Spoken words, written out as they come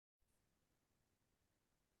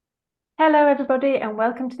Hello, everybody, and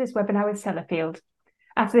welcome to this webinar with Sellafield.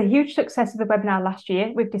 After the huge success of the webinar last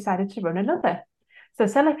year, we've decided to run another. So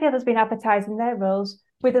Sellafield has been advertising their roles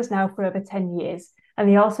with us now for over 10 years, and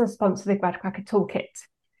they also sponsor the Gradcracker Toolkit.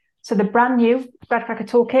 So the brand new Gradcracker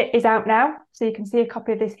Toolkit is out now, so you can see a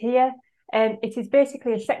copy of this here. It is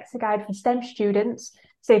basically a sector guide for STEM students.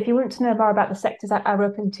 So if you want to know more about the sectors that are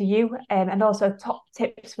open to you, and also top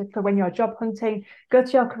tips for when you're job hunting, go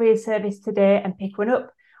to your career service today and pick one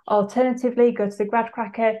up. Alternatively, go to the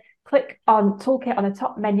Gradcracker, click on Toolkit on the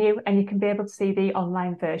top menu, and you can be able to see the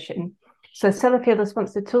online version. So Sellafield has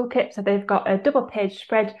sponsored the Toolkit, so they've got a double-page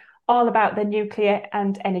spread all about the nuclear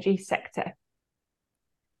and energy sector.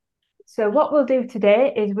 So what we'll do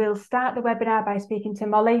today is we'll start the webinar by speaking to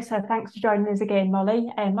Molly. So thanks for joining us again, Molly.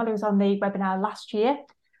 Molly was on the webinar last year.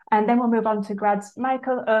 And then we'll move on to grads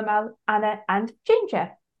Michael, Omal, Anna, and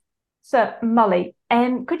Ginger. So Molly,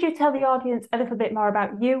 could you tell the audience a little bit more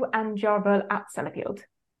about you and your role at Sellafield?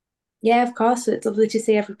 Yeah, of course. It's lovely to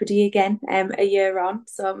see everybody again a year on.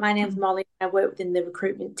 So my name's Molly. I work within the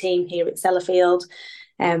recruitment team here at Sellafield.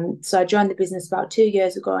 So I joined the business about 2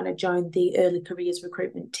 years ago and I joined the early careers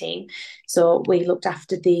recruitment team. So we looked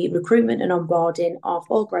after the recruitment and onboarding of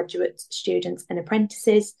all graduates, students and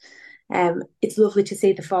apprentices. It's lovely to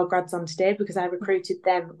see the 4 grads on today because I recruited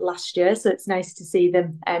them last year. So it's nice to see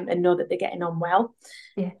them and know that they're getting on well.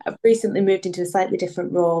 Yeah. I've recently moved into a slightly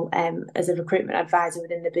different role as a recruitment advisor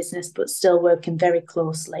within the business, but still working very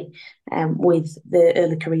closely with the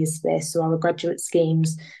early careers space. So our graduate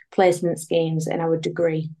schemes, placement schemes, and our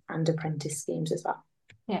degree and apprentice schemes as well.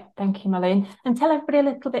 Yeah, thank you, Molly. And tell everybody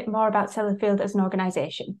a little bit more about Sellafield as an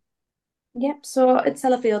organisation. Yep, so at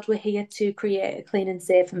Sellafield, we're here to create a clean and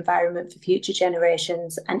safe environment for future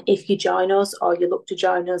generations. And if you join us or you look to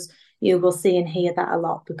join us, you will see and hear that a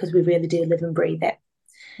lot because we really do live and breathe it.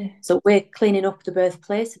 Yeah. So we're cleaning up the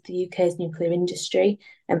birthplace of the UK's nuclear industry.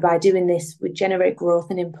 And by doing this, we generate growth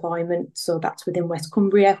and employment. So that's within West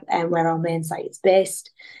Cumbria, where our main site is based,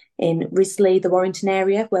 in Risley, the Warrington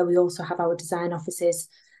area, where we also have our design offices.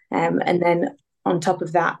 And then on top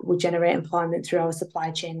of that, we generate employment through our supply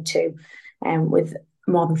chain too, with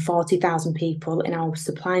more than 40,000 people in our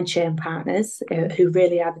supply chain partners who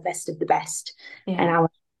really are the best of the best. Yeah. And our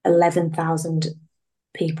 11,000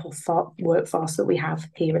 people workforce that we have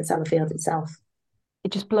here at Sellafield itself.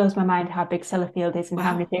 It just blows my mind how big Sellafield is and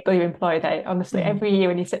how many people you employ there. Honestly, every year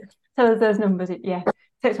when you tell us those numbers, it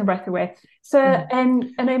takes my breath away. So, I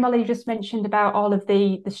know Molly, you just mentioned about all of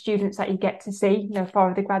the students that you get to see, 4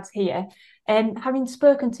 of the grads here. And having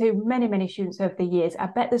spoken to many students over the years, I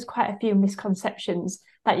bet there's quite a few misconceptions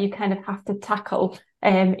that you kind of have to tackle,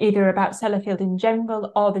 either about Sellafield in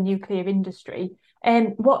general or the nuclear industry.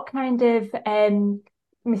 What kind of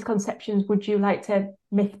misconceptions would you like to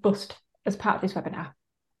myth bust as part of this webinar?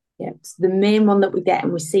 Yeah, so the main one that we get,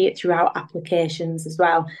 and we see it throughout applications as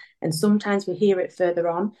well, and sometimes we hear it further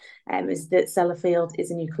on, is that Sellafield is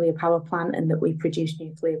a nuclear power plant and that we produce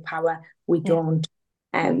nuclear power. We don't.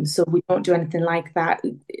 So we don't do anything like that.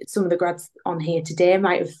 Some of the grads on here today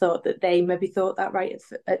might have thought that they maybe thought that right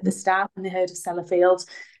at the start when they heard of Sellafield.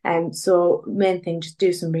 So main thing, just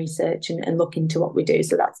do some research and look into what we do.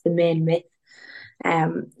 So that's the main myth.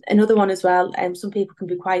 Another one as well, some people can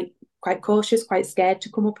be quite cautious, quite scared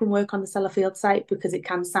to come up and work on the Sellafield site because it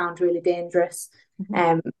can sound really dangerous.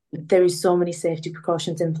 There is so many safety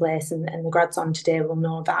precautions in place, and the grads on today will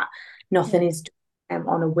know that nothing is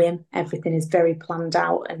on a whim. Everything is very planned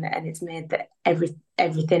out, and it's made that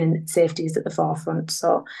everything and safety is at the forefront.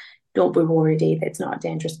 So don't be worried either. It's not a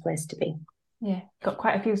dangerous place to be. Yeah, got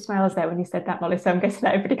quite a few smiles there when you said that, Molly. So I'm guessing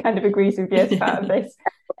that everybody kind of agrees with you as part of this.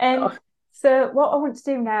 So what I want to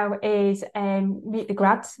do now is meet the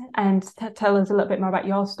grads and tell us a little bit more about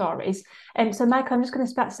your stories. So Michael, I'm just going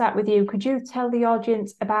to start with you. Could you tell the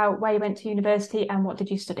audience about where you went to university and what did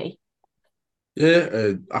you study?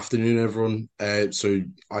 Yeah, afternoon, everyone. So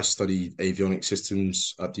I studied avionic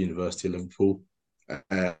systems at the University of Liverpool.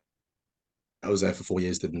 I was there for 4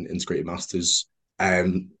 years, did an integrated masters.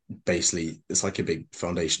 Basically, it's like a big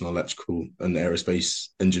foundation on electrical and aerospace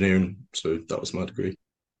engineering. So that was my degree.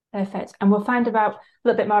 Perfect. And we'll find out a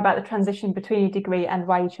little bit more about the transition between your degree and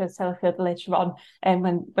why you chose Sellafield later on,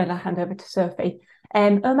 when I hand over to Sophie.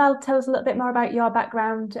 Omal, tell us a little bit more about your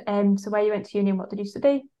background. So where you went to uni and what did you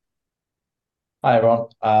study? Hi,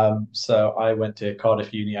 everyone. So I went to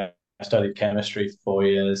Cardiff Uni. I studied chemistry for 4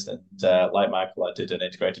 years, and like Michael, I did an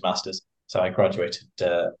integrated masters. So I graduated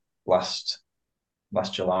last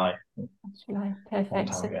July. Last July, perfect.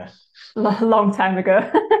 Long time ago. Long time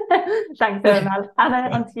ago. Thanks, Omal. Anna,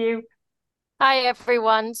 on to you. Hi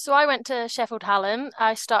everyone. So I went to Sheffield Hallam.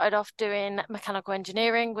 I started off doing mechanical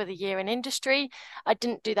engineering with a year in industry. I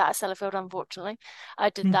didn't do that at Sellafield, unfortunately.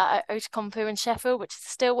 I did that at Otakompu in Sheffield, which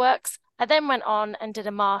still works. I then went on and did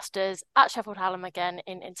a master's at Sheffield Hallam again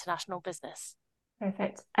in international business.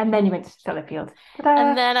 Perfect. And then you went to Sellafield.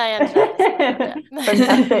 And then I ended up at Sellafield, yeah.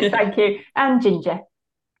 Fantastic, thank you. And Ginger.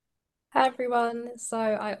 Hi everyone. So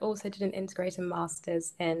I also did an integrated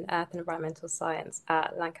master's in Earth and Environmental Science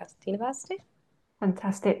at Lancaster University.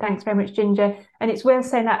 Fantastic. Thanks very much, Ginger. And it's worth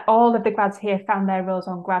saying that all of the grads here found their roles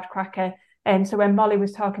on Gradcracker. So when Molly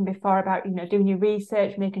was talking before about, doing your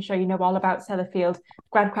research, making sure you know all about Sellafield,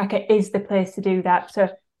 Gradcracker is the place to do that. So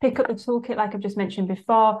pick up the toolkit, like I've just mentioned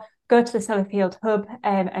before, go to the Sellafield hub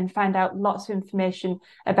and find out lots of information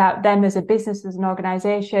about them as a business, as an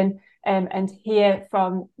organisation, and hear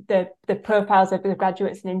from the profiles of the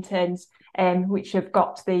graduates and interns, which have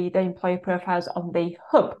got the employer profiles on the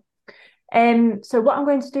hub. So what I'm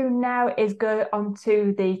going to do now is go on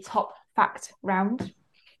to the top fact round,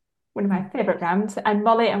 one of my favourite rounds. And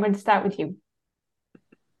Molly, I'm going to start with you.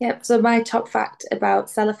 Yep, so my top fact about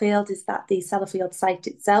Sellafield is that the Sellafield site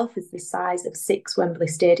itself is the size of 6 Wembley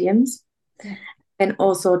stadiums. Yeah. And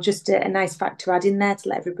also just a nice fact to add in there to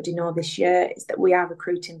let everybody know this year is that we are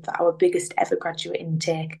recruiting for our biggest ever graduate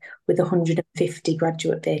intake with 150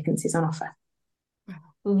 graduate vacancies on offer.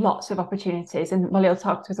 Lots of opportunities, and Molly will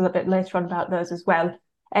talk to us a little bit later on about those as well.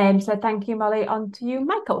 So thank you, Molly. On to you,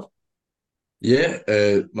 Michael. Yeah,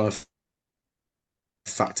 my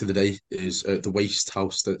fact of the day is the waste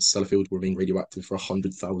house at Sellafield will remain radioactive for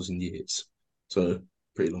 100,000 years. So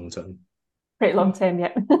pretty long term. Pretty long term,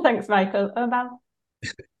 yeah. Thanks, Michael. Mal?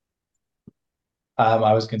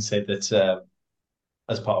 I was going to say that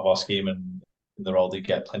as part of our scheme and in the role, they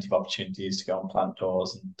get plenty of opportunities to go on plant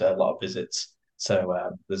tours and a lot of visits.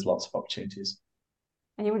 So there's lots of opportunities.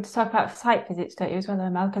 And you want to talk about site visits, don't you, as well,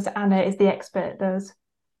 Mal? Because Anna is the expert at those.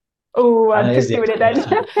 Oh, I'm just doing it then.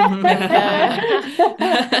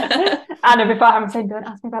 Anna, before I'm saying, don't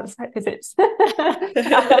ask me about the site visits. I'm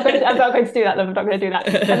not going to do that, though. I'm not going to do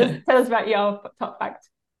that. Tell us about your top fact.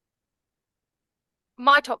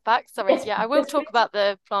 My top fact, sorry, Yes, yeah, I will yes, talk please. about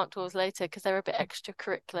the plant tours later because they're a bit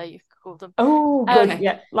extracurricular, you could call them. Oh, good.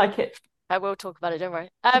 Yeah, like it. I will talk about it, don't worry.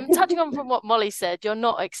 Touching on from what Molly said, you're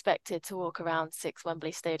not expected to walk around 6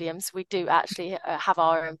 Wembley stadiums. We do actually have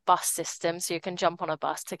our own bus system, so you can jump on a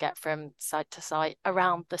bus to get from site to site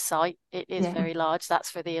around the site. It is very large. That's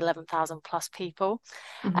for the 11,000 plus people.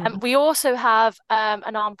 We also have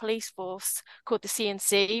an armed police force called the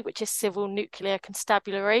CNC, which is Civil Nuclear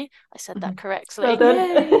Constabulary. I said that correctly. Well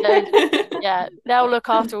done. Yeah, they'll look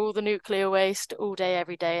after all the nuclear waste all day,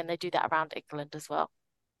 every day, and they do that around England as well.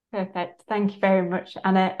 Perfect. Thank you very much,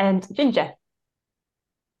 Anna. And Ginger.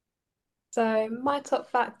 So my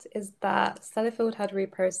top fact is that Sellafield had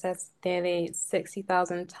reprocessed nearly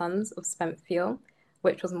 60,000 tonnes of spent fuel,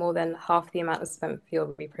 which was more than half the amount of spent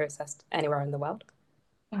fuel reprocessed anywhere in the world.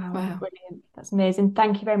 Wow, brilliant. That's amazing.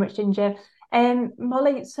 Thank you very much, Ginger.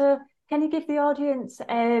 Molly, so can you give the audience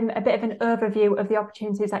a bit of an overview of the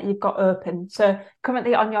opportunities that you've got open? So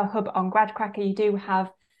currently on your hub on Gradcracker, you do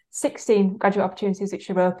have 16 graduate opportunities which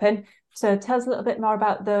are open. So tell us a little bit more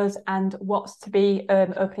about those and what's to be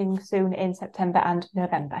opening soon in September and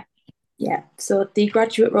November. Yeah, so the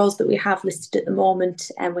graduate roles that we have listed at the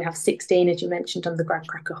moment, and we have 16, as you mentioned, on the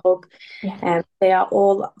Gradcracker hub. Yeah. They are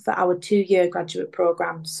all for our 2-year graduate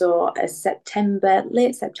programme. So a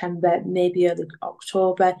late September, maybe early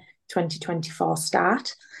October 2024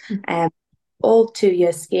 start. All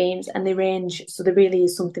 2-year schemes, and they range, so there really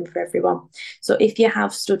is something for everyone. So if you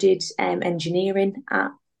have studied engineering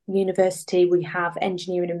at university, we have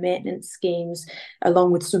engineering and maintenance schemes,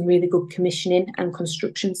 along with some really good commissioning and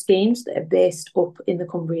construction schemes that are based up in the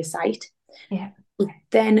Cumbria site. Yeah.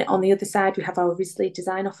 Then on the other side, we have our Risley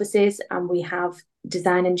design offices, and we have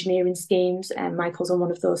design engineering schemes, and Michael's on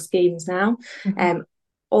one of those schemes now.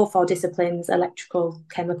 All 4 disciplines: electrical,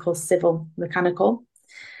 chemical, civil, mechanical.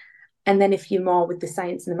 And then if you're more with the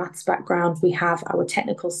science and the maths background, we have our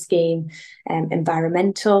technical scheme,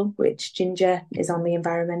 environmental, which Ginger is on the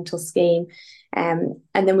environmental scheme. And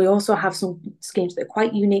then we also have some schemes that are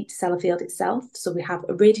quite unique to Sellafield itself. So we have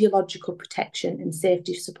a radiological protection and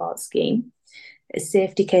safety support scheme, a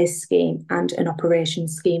safety case scheme, and an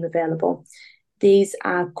operations scheme available. These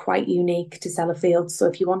are quite unique to Sellafield. So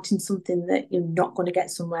if you're wanting something that you're not going to get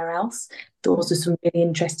somewhere else, those are some really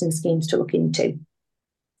interesting schemes to look into.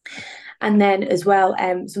 And then as well,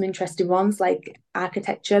 some interesting ones like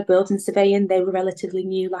architecture, building surveying. They were relatively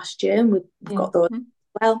new last year, and we've got those as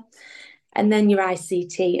well. And then your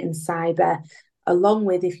ICT and cyber, along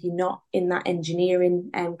with, if you're not in that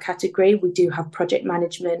engineering category, we do have project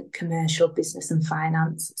management, commercial, business and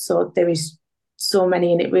finance. So there is so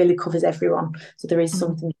many, and it really covers everyone. So there is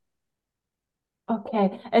something.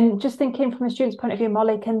 Okay, and just thinking from a student's point of view,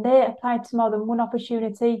 Molly, can they apply to more than one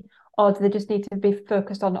opportunity, or do they just need to be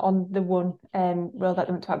focused on the one role that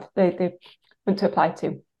they want to apply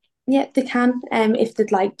to? Yeah, they can, if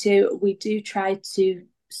they'd like to. We do try to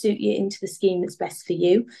suit you into the scheme that's best for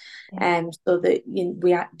you, so that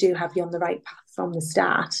we do have you on the right path from the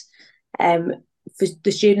start. For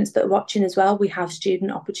the students that are watching as well, we have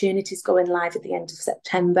student opportunities going live at the end of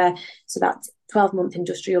September. So that's 12-month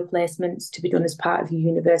industrial placements to be done as part of your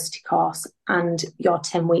university course, and your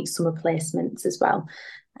 10-week summer placements as well.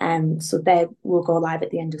 So they will go live at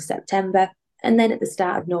the end of September. And then at the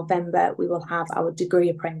start of November, we will have our degree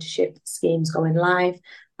apprenticeship schemes going live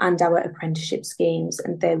and our apprenticeship schemes,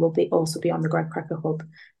 and they will also be on the Gradcracker Hub,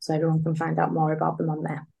 so everyone can find out more about them on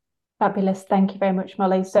there. Fabulous. Thank you very much,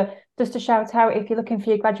 Molly. So just to shout out, if you're looking for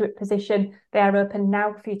your graduate position, they are open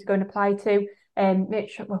now for you to go and apply to. Make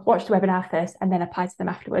sure watch the webinar first and then apply to them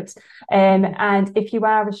afterwards. And if you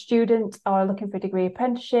are a student or looking for a degree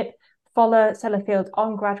apprenticeship, follow Sellafield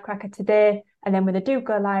on Gradcracker today, and then when they do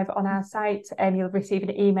go live on our site, you'll receive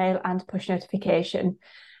an email and push notification.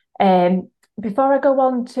 Before I go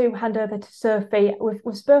on to hand over to Sophie,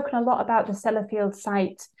 we've spoken a lot about the Sellafield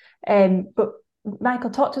site, but Michael,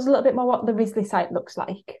 talk to us a little bit more what the Risley site looks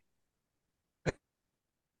like.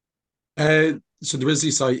 So the Risley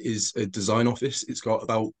site is a design office. It's got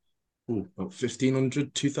about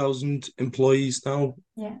 1,500, 2,000 employees now.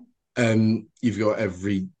 Yeah. You've got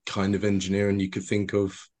every kind of engineering you could think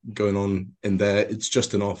of going on in there. It's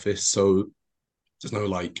just an office, so there's no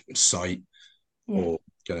like site or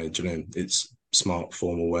it's smart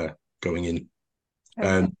formal wear going in.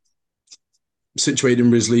 Okay. Situated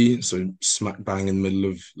in Risley, so smack bang in the middle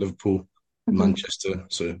of Liverpool, Manchester.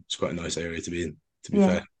 So it's quite a nice area to be in, to be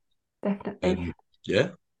fair. Definitely.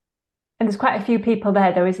 Yeah. And there's quite a few people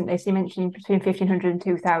there, though, isn't there? So you mentioned between 1,500 and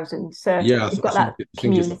 2,000. So yeah, you've got that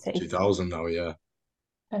community. I think it's 2,000 now, yeah.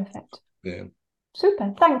 Perfect. Yeah.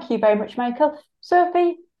 Super. Thank you very much, Michael.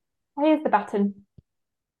 Sophie, here's the baton.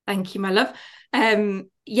 Thank you, my love.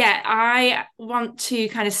 I want to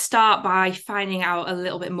kind of start by finding out a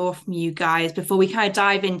little bit more from you guys before we kind of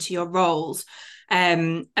dive into your roles,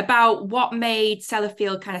 about what made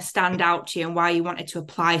Sellafield kind of stand out to you and why you wanted to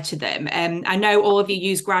apply to them. I know all of you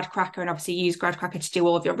use Gradcracker, and obviously you use Gradcracker to do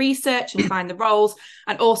all of your research and find the roles,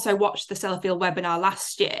 and also watched the Sellafield webinar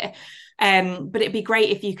last year. But it'd be great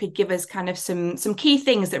if you could give us kind of some key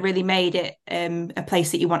things that really made it a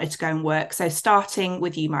place that you wanted to go and work. So starting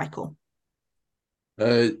with you, Michael.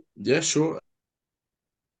 Yeah, sure.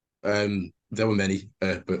 There were many,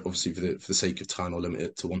 but obviously for the sake of time, I'll limit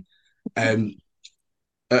it to one.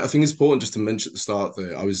 I think it's important just to mention at the start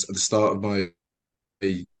that I was at the start of my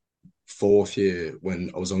fourth year when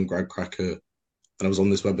I was on Gradcracker, and I was on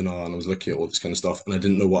this webinar and I was looking at all this kind of stuff, and I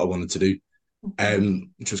didn't know what I wanted to do,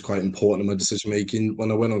 which was quite important in my decision making. When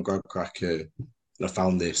I went on Gradcracker and I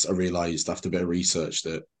found this, I realised after a bit of research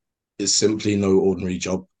that it's simply no ordinary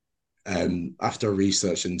job. After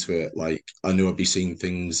research into it, like I knew I'd be seeing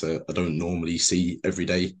things that I don't normally see every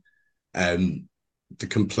day. The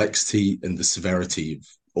complexity and the severity of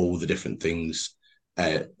all the different things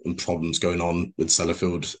and problems going on with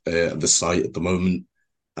Sellafield at the site at the moment,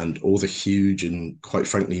 and all the huge and quite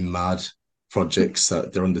frankly mad projects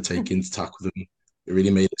that they're undertaking to tackle them, it really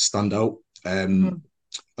made it stand out. I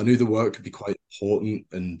knew the work could be quite important,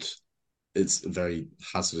 and it's a very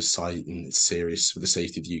hazardous site and it's serious for the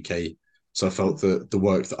safety of the UK. So I felt that the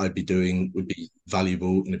work that I'd be doing would be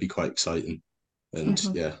valuable and it'd be quite exciting. And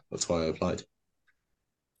yeah, that's why I applied.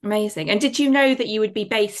 Amazing. And did you know that you would be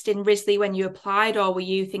based in Risley when you applied, or were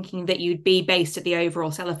you thinking that you'd be based at the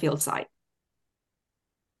overall Sellafield site?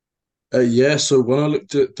 Yeah, so when I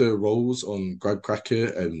looked at the roles on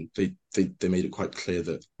Gradcracker, they made it quite clear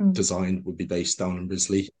that design would be based down in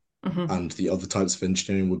Risley, and the other types of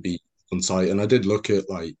engineering would be on site. And I did look at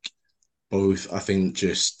like both. I think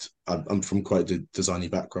I'm from quite a designy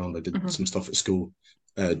background. I did some stuff at school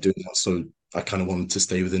doing that, so I kind of wanted to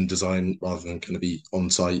stay within design rather than kind of be on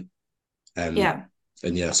site. And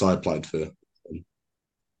yeah, so I applied for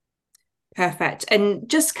Perfect. And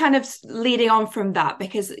just kind of leading on from that,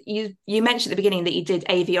 because you mentioned at the beginning that you did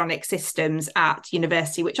avionic systems at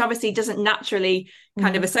university, which obviously doesn't naturally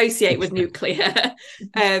kind of associate with nuclear.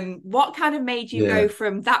 What kind of made you go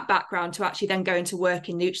from that background to actually then going to work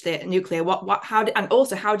in nuclear? How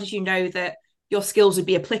did you know that your skills would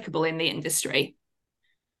be applicable in the industry?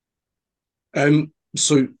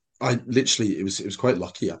 So I literally it was quite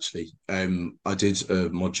lucky actually. I did a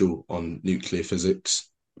module on nuclear physics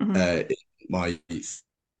in my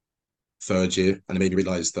third year, and it made me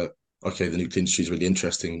realise that okay, the nuclear industry is really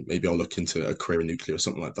interesting. Maybe I'll look into a career in nuclear or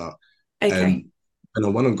something like that. Okay. And I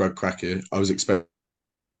went on Gradcracker. I was expecting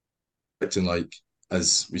like,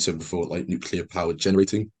 as we said before, like nuclear power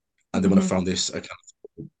generating, and then when I found this, I kind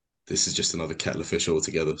of this is just another kettle of fish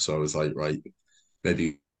altogether. So I was like, right,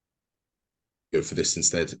 maybe go for this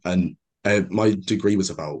instead. And my degree was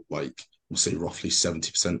about like we'll say roughly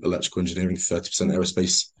 70% electrical engineering, 30%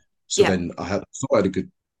 aerospace. So Yeah. then I thought I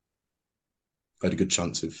had a good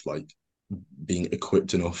chance of like being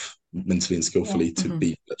equipped enough mentally and skillfully to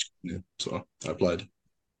be electrical engineer. So I applied.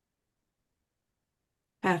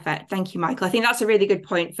 Perfect. Thank you, Michael. I think that's a really good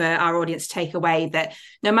point for our audience to take away, that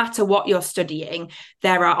no matter what you're studying,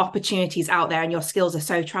 there are opportunities out there and your skills are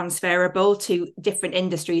so transferable to different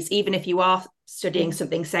industries. Even if you are studying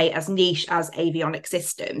something, say, as niche as avionic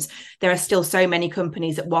systems, there are still so many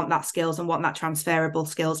companies that want that skills and want that transferable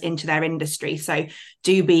skills into their industry. So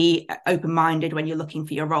do be open-minded when you're looking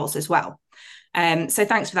for your roles as well. So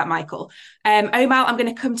thanks for that, Michael. Omar, I'm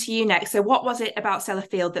going to come to you next. So what was it about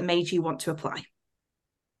Sellafield that made you want to apply?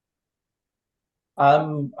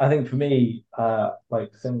 I think for me,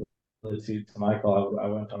 like similar to Michael, I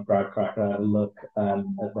went on Gradcracker. I had a look at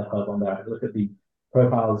the hub on there. I had a look at the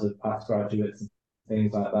profiles of past graduates and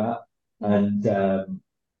things like that. And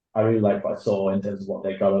I really liked what I saw in terms of what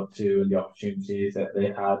they got up to and the opportunities that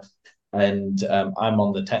they had. And I'm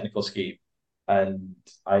on the technical scheme, and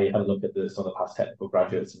I had a look at the sort of past technical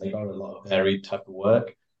graduates, and they got a lot of varied type of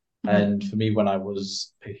work. And for me, when I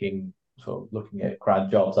was picking sort of looking at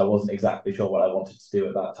grad jobs, I wasn't exactly sure what I wanted to do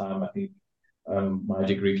at that time. I think my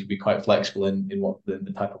degree could be quite flexible in what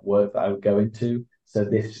the type of work that I would go into. So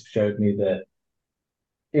this showed me that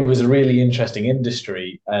it was a really interesting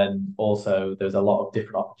industry, and also there's a lot of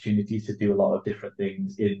different opportunities to do a lot of different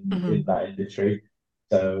things in that industry.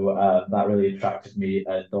 So that really attracted me,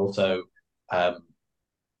 and also I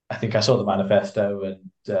think I saw the manifesto,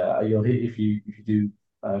 and you'll hear if you do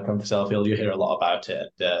come to Sellafield, you hear a lot about it,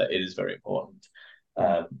 and it is very important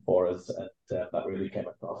for us, and that really came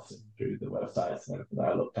across through the websites and everything that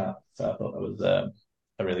I looked at. So I thought that was a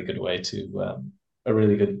really good way to a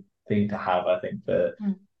really good thing to have, I think, for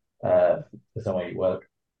somewhere you work.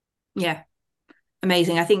 Yeah.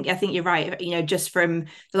 Amazing. I think you're right. You know, just from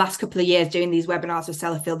the last couple of years doing these webinars with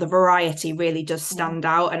Sellafield, the variety really does stand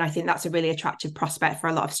out. And I think that's a really attractive prospect for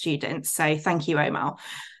a lot of students. So thank you, Omar.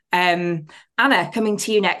 Anna, coming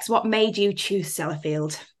to you next. What made you choose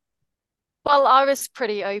Sellafield? Well, I was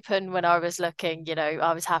pretty open when I was looking,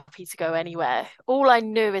 I was happy to go anywhere. All I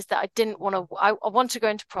knew is that I didn't want to, I want to go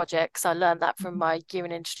into projects. I learned that from my year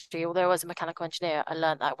in industry. Although I was a mechanical engineer, I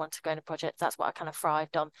learned that I want to go into projects. That's what I kind of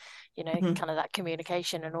thrived on, kind of that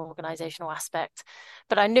communication and organizational aspect.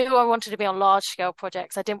 But I knew I wanted to be on large scale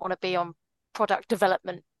projects. I didn't want to be on product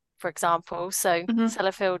development, for example. So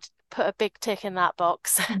Sellafield put a big tick in that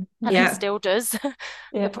box, and it still does.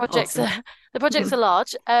 The projects are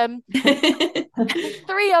large.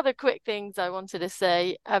 Three other quick things I wanted to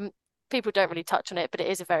say. People don't really touch on it, but it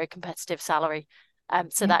is a very competitive salary.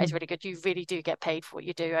 So that is really good. You really do get paid for what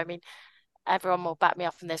you do. I mean, everyone will back me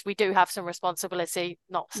up on this. We do have some responsibility,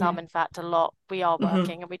 not some, in fact, a lot. We are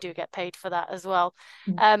working and we do get paid for that as well.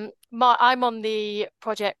 I'm on the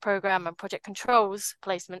project program and project controls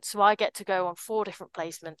placement, so I get to go on 4 different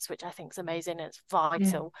placements, which I think is amazing, and it's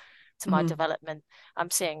vital to my development. I'm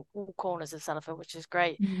seeing all corners of Sellafield, which is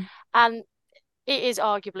great. And it is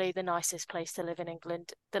arguably the nicest place to live in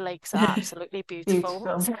England. The lakes are absolutely beautiful.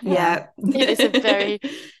 Yeah. It is a very,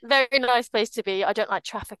 very nice place to be. I don't like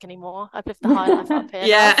traffic anymore. I've lived the high life up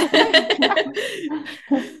here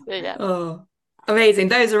now. Oh, amazing.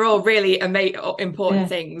 Those are all really important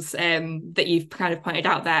things that you've kind of pointed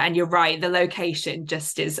out there. And you're right, the location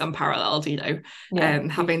just is unparalleled,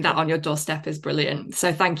 having that on your doorstep is brilliant.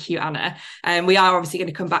 So thank you, Anna. We are obviously going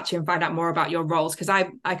to come back to you and find out more about your roles, because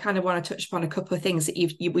I kind of want to touch upon a couple of things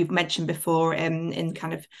that we've mentioned before in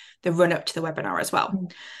kind of the run up to the webinar as well.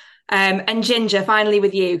 And Ginger, finally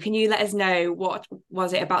with you, can you let us know what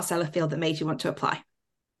was it about Sellafield that made you want to apply?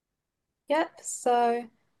 Yep, so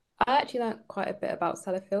I actually learned quite a bit about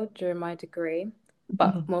Sellafield during my degree,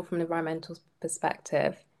 but more from an environmental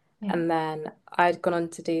perspective. And then I'd gone on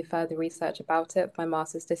to do further research about it for my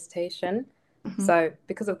master's dissertation. So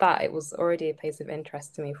because of that, it was already a place of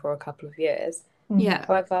interest to me for a couple of years.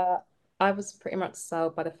 However, I was pretty much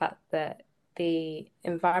sold by the fact that the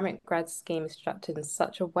environment grad scheme is structured in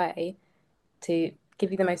such a way to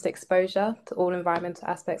give you the most exposure to all environmental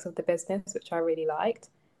aspects of the business, which I really liked.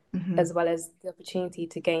 as well as the opportunity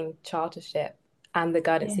to gain chartership and the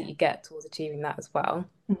guidance that you get towards achieving that as well.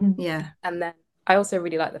 Yeah. And then I also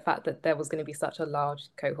really like the fact that there was going to be such a large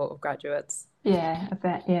cohort of graduates. Yeah, I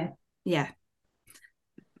bet. Yeah. Yeah.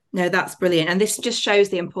 No, that's brilliant. And this just shows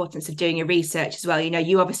the importance of doing your research as well. You know,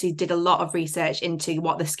 you obviously did a lot of research into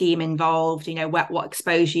what the scheme involved, you know, what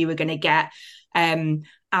exposure you were going to get.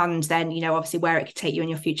 And then, you know, obviously where it could take you in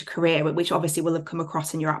your future career, which obviously will have come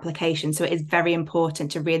across in your application. So it is very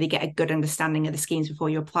important to really get a good understanding of the schemes before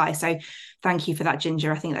you apply. So thank you for that,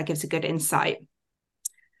 Ginger. I think that gives a good insight.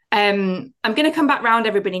 I'm going to come back round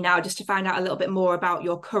everybody now just to find out a little bit more about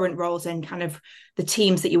your current roles and kind of the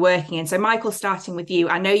teams that you're working in. So Michael, starting with you,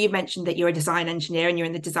 I know you mentioned that you're a design engineer and you're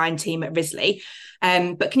in the design team at Risley,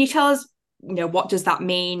 but can you tell us, you know, what does that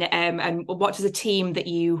mean, and what does a team that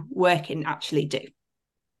you work in actually do?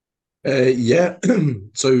 Yeah,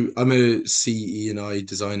 so I'm a CE&I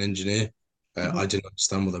design engineer. I didn't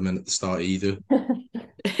understand what that meant at the start either.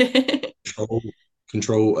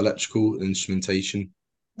 Control, electrical, and instrumentation.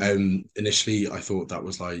 Initially, I thought that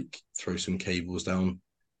was like throw some cables down.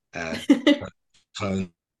 Turns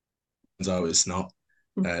out it's not.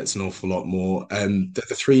 It's an awful lot more.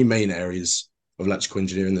 The three main areas of electrical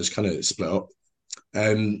engineering, there's kind of split up.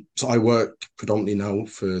 So I work predominantly now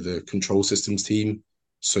for the control systems team.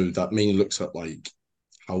 So that mainly looks at like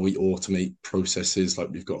how we automate processes. Like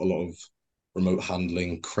we've got a lot of remote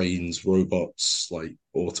handling, cranes, robots, like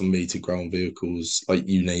automated ground vehicles, like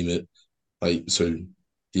you name it. Like, so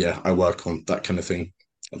yeah, I work on that kind of thing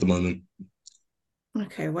at the moment.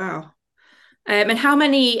 Okay, wow. And how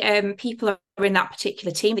many people are in that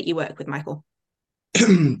particular team that you work with, Michael?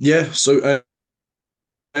 Yeah, so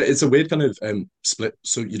it's a weird kind of split.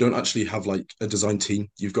 So you don't actually have like a design team.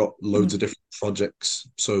 You've got loads of different projects.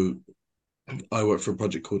 So I work for a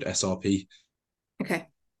project called SRP. Okay.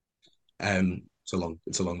 It's a long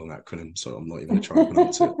acronym, so I'm not even going to try and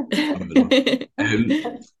pronounce it.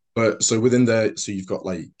 But so within there, so you've got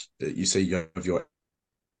like you say you have your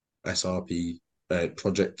SRP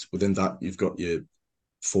project. Within that, you've got your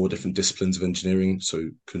 4 different disciplines of engineering. So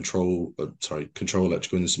control,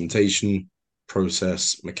 electrical instrumentation,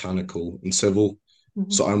 process, mechanical, and civil.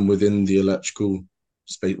 So I'm within the electrical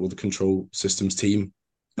space or the control systems team,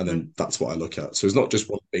 and then that's what I look at. So it's not just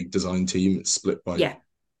one big design team; it's split by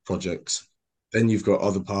projects. Then you've got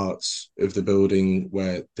other parts of the building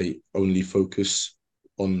where they only focus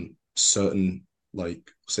on certain,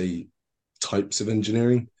 like, say, types of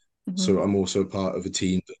engineering. So I'm also part of a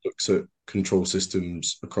team that looks at control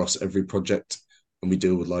systems across every project, and we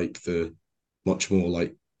deal with like the much more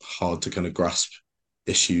like hard to kind of grasp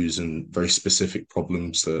issues and very specific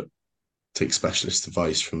problems that take specialist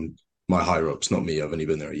advice from my higher ups, not me. I've only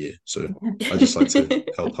been there a year, so I just like to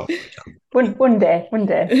help out if I can. One day.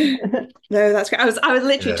 No, that's great. I was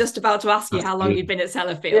literally just about to ask you how long you'd been at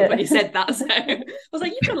Sellafield when you said that. So I was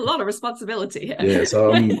like, you've got a lot of responsibility here. Yeah,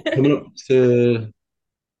 so I'm coming up to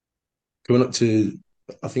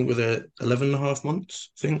I think with 11 and a half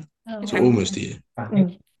months, I think. So almost a year. I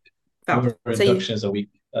think our induction is a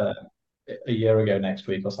year ago next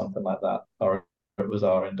week or something like that. Or it was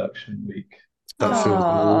our induction week. That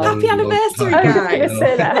feels happy anniversary, guys. I was going to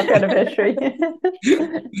say that, happy anniversary.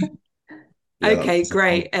 Okay,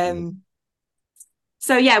 great.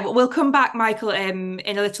 So yeah, we'll come back, Michael, in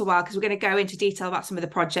a little while because we're going to go into detail about some of the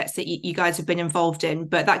projects that you guys have been involved in.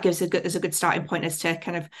 But that gives there's a good starting point as to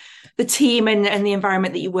kind of the team and the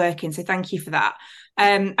environment that you work in. So thank you for that.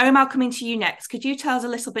 Omar, coming to you next. Could you tell us a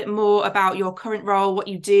little bit more about your current role, what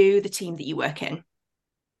you do, the team that you work in?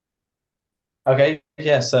 Okay,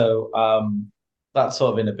 yeah. So that's sort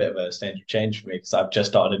of been a bit of a stage of change for me because I've just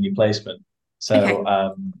started a new placement. So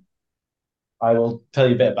I will tell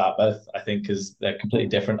you a bit about both, I think, because they're completely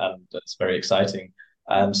different and it's very exciting.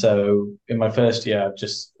 So in my first year,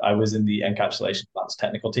 I was in the encapsulation plants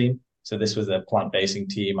technical team. So this was a plant-facing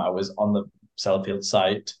team. I was on the Sellafield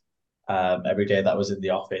site every day that was in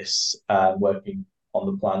the office, working on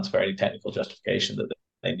the plants for any technical justification that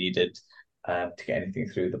they needed to get anything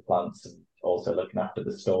through the plants, and also looking after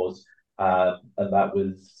the stores. And that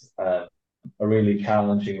was a really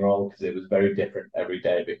challenging role because it was very different every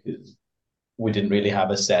day because we didn't really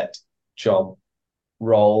have a set job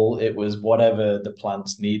role. It was whatever the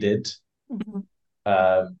plants needed.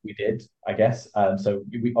 We did, I guess. And so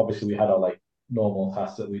we obviously had our like normal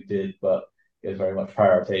tasks that we did, but it was very much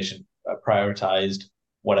prioritized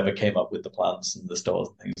whatever came up with the plants and the stores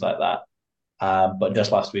and things like that. But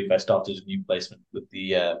just last week, I started a new placement with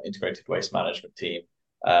the integrated waste management team.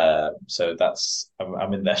 So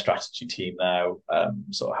I'm in their strategy team now,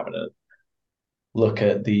 sort of having a look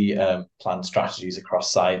at the planned strategies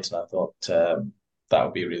across site. And I thought that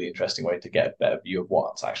would be a really interesting way to get a better view of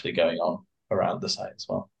what's actually going on around the site as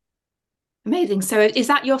well. Amazing. So is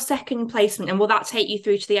that your second placement, and will that take you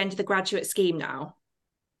through to the end of the graduate scheme now?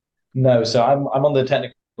 No, so I'm on the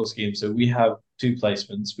technical scheme. So we have two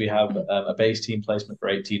placements. We have a base team placement for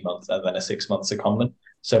 18 months and then a 6-month secondment.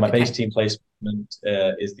 So my base team placement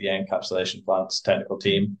is the encapsulation plants technical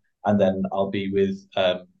team, and then I'll be with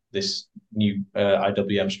this new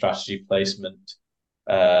IWM strategy placement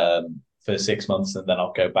for 6 months, and then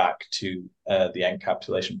I'll go back to the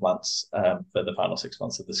encapsulation plants for the final 6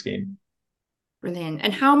 months of the scheme. Brilliant.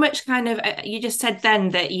 And how much kind of, you just said then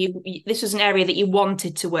that this was an area that you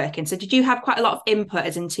wanted to work in. So did you have quite a lot of input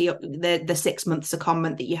as into the 6 month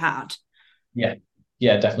secondment that you had? Yeah,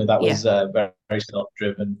 definitely. That was very, very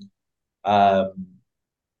self-driven.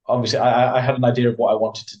 Obviously, I had an idea of what I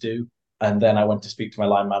wanted to do. And then I went to speak to my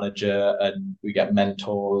line manager, and we get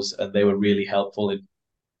mentors, and they were really helpful in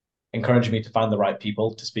encouraging me to find the right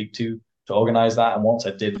people to speak to organize that. And once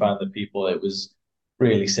I did find the people, it was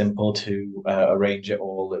really simple to arrange it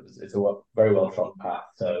all. It's a very well trodden path.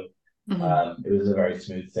 So it was a very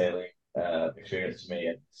smooth sailing experience for me.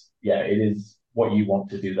 And it is what you want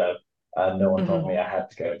to do though. No one told me I had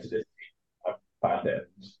to go into this. I found it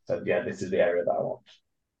and said, this is the area that I want.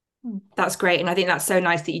 That's great. And I think that's so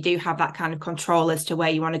nice that you do have that kind of control as to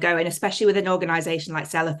where you want to go. And especially with an organisation like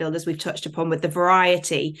Sellafield, as we've touched upon, with the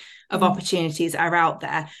variety of opportunities that are out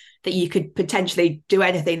there, that you could potentially do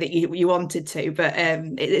anything that you wanted to. But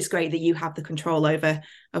it's great that you have the control over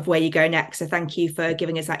of where you go next. So thank you for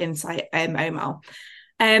giving us that insight, Omar.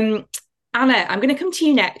 Anna, I'm going to come to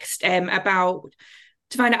you next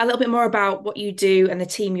to find out a little bit more about what you do and the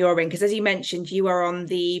team you're in, because as you mentioned, you are on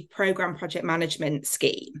the program project management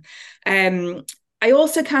scheme. I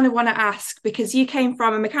also kind of want to ask, because you came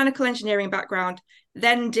from a mechanical engineering background,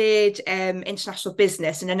 then did international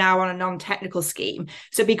business, and are now on a non-technical scheme.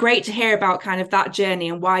 So it'd be great to hear about kind of that journey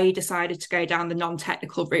and why you decided to go down the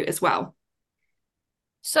non-technical route as well.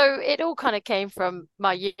 So it all kind of came from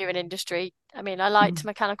my year in industry. I mean, I liked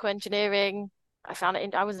mechanical engineering. I found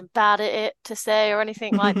I wasn't bad at it to say or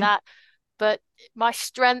anything like that, but my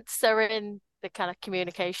strengths are in the kind of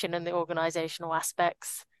communication and the organizational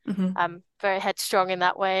aspects. I'm very headstrong in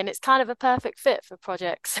that way, and it's kind of a perfect fit for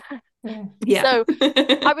projects. So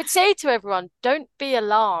I would say to everyone, don't be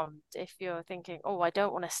alarmed if you're thinking, oh, I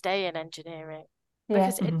don't want to stay in engineering,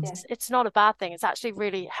 because it's not a bad thing. It's actually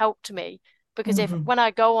really helped me, because when I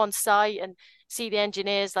go on site and see the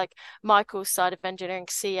engineers, like Michael's side of engineering,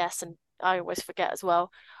 CS, and I always forget as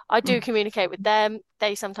well, I do communicate with them.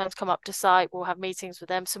 They sometimes come up to site, we'll have meetings with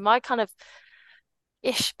them. So my kind of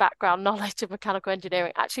background knowledge of mechanical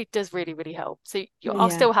engineering actually does really, really help. So I'll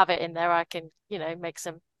still have it in there. I can, make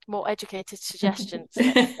some more educated suggestions. But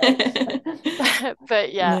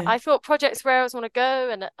I thought projects where I always want to go,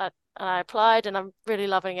 and I applied, and I'm really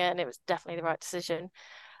loving it, and it was definitely the right decision.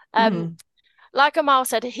 Like Amal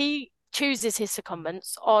said, he chooses his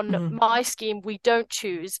secondments. On my scheme, we don't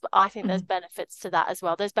choose, but I think there's benefits to that as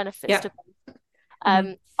well. There's benefits to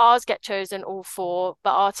ours get chosen all 4,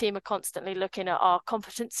 but our team are constantly looking at our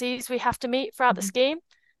competencies we have to meet throughout the scheme.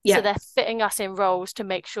 So they're fitting us in roles to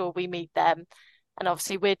make sure we meet them. And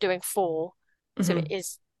obviously we're doing 4. So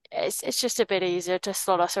it's just a bit easier to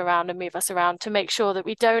slot us around and move us around to make sure that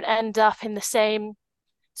we don't end up in the same.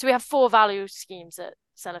 So we have 4 value schemes at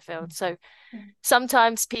Sellafield. So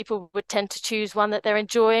sometimes people would tend to choose one that they're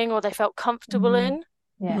enjoying or they felt comfortable in.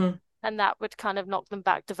 And that would kind of knock them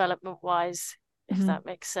back development wise, if that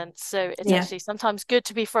makes sense. So it's actually sometimes good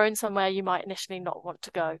to be thrown somewhere you might initially not want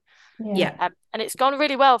to go. And it's gone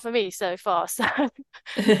really well for me so far. So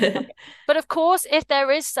but of course, if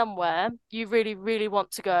there is somewhere you really, really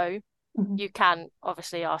want to go, you can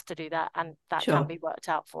obviously ask to do that, and that can be worked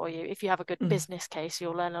out for you. If you have a good business case,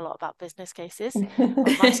 you'll learn a lot about business cases. On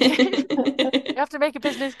my scheme. You have to make a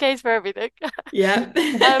business case for everything.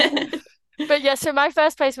 But so my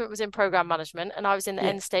first placement was in program management, and I was in the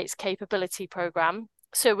End States capability program.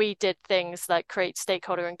 So we did things like create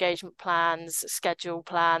stakeholder engagement plans, schedule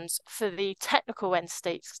plans for the technical End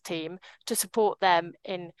States team to support them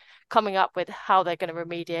in coming up with how they're going to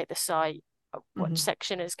remediate the site, what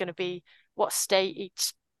section is going to be, what state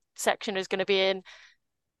each section is going to be in.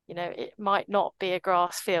 It might not be a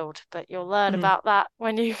grass field, but you'll learn about that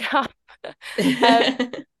when you come.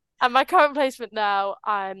 And my current placement now,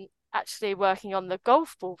 I'm actually working on the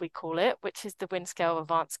golf ball, we call it, which is the Windscale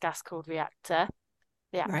Advanced Gas-Cooled Reactor.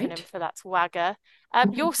 The acronym for that's WAGR.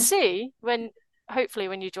 You'll see hopefully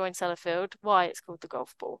when you join Sellafield, why it's called the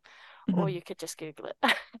golf ball. or you could just Google it.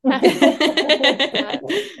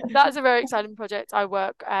 That's a very exciting project. I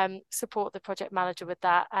support the project manager with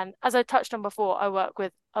that. And as I touched on before, I work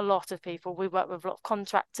with a lot of people. We work with a lot of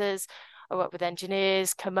contractors. I work with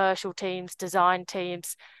engineers, commercial teams, design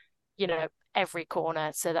teams, every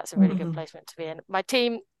corner. So that's a really good placement to be in. My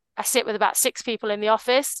team, I sit with about 6 people in the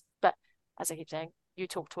office, but as I keep saying, you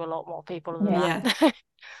talk to a lot more people than that.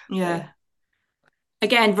 Yeah.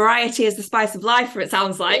 Again, variety is the spice of life, it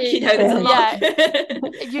sounds like. There's a lot.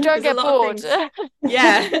 You don't get bored.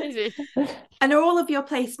 Yeah. And are all of your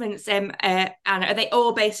placements, Anna, are they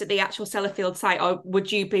all based at the actual Sellafield site, or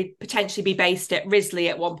would you potentially be based at Risley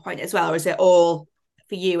at one point as well, or is it all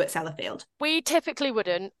for you at Sellafield? We typically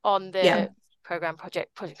wouldn't on the program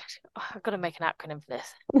project. I've got to make an acronym for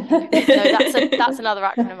this. No, that's another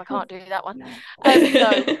acronym. I can't do that one.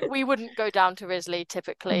 No, we wouldn't go down to Risley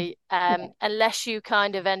typically, unless you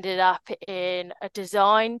kind of ended up in a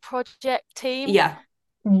design project team. Yeah.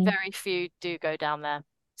 Very few do go down there.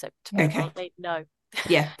 So no.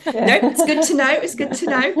 Yeah. No, it's good to know. It's good to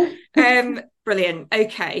know. Brilliant.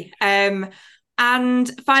 Okay.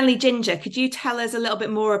 And finally, Ginger, could you tell us a little bit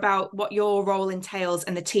more about what your role entails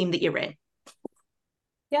and the team that you're in?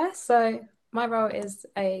 Yeah, so my role is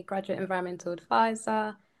a graduate environmental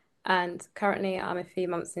advisor, and currently I'm a few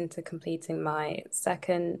months into completing my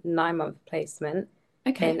second 9-month placement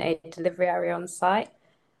in a delivery area on site.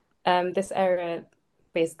 This area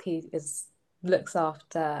basically looks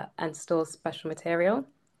after and stores special material.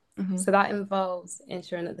 So that involves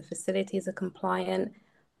ensuring that the facilities are compliant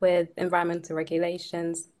with environmental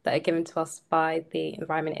regulations that are given to us by the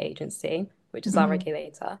Environment Agency, which is our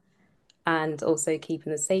regulator, and also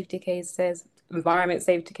keeping the environment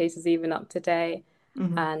safety cases even up to date,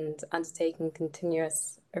 and undertaking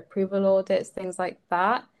continuous approval audits, things like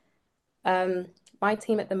that. My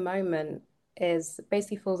team at the moment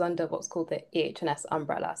basically falls under what's called the EH&S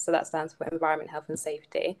umbrella. So that stands for Environment, Health and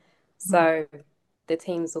Safety. So the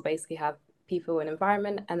teams will basically have people in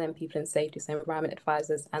environment and then people in safety, so environment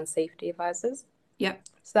advisors and safety advisors. Yep.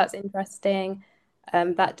 So that's interesting.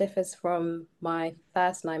 That differs from my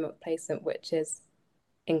first 9-month placement, which is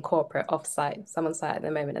in corporate offsite. So I'm on site at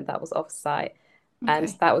the moment, and that was offsite. And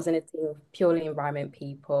that was in a team of purely environment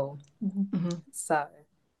people. So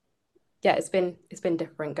yeah, it's been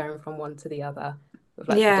different going from one to the other with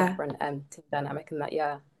the different team dynamic and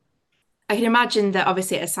that. I can imagine that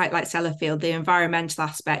obviously at a site like Sellafield, the environmental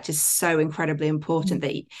aspect is so incredibly important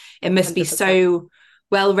that it must 100%. Be so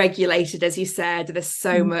well regulated, as you said. There's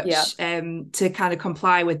so much to kind of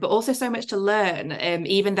comply with, but also so much to learn,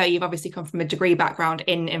 even though you've obviously come from a degree background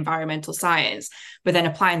in environmental science, but then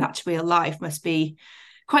applying that to real life must be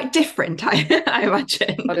quite different, I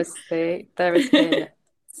imagine. Honestly, there has been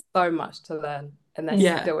so much to learn, and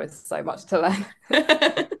there still is so much to learn.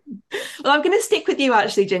 Well, I'm going to stick with you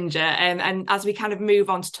actually, Ginger, and as we kind of move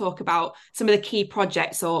on to talk about some of the key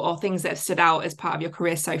projects or things that have stood out as part of your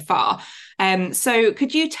career so far. So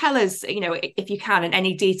could you tell us, if you can, in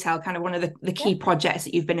any detail, kind of one of the key projects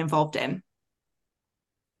that you've been involved in?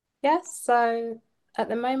 Yes, so at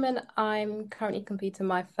the moment, I'm currently completing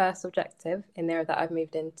my first objective in the area that I've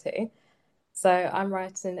moved into. So I'm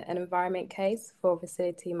writing an environment case for a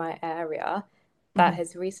facility in my area that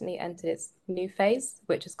has recently entered its new phase,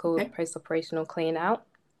 which is called post-operational clean-out.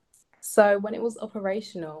 So when it was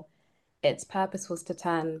operational, its purpose was to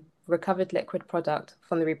turn recovered liquid product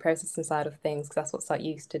from the reprocessing side of things, because that's what site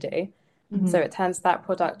used to do. So it turns that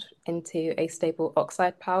product into a stable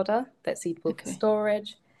oxide powder that's suitable for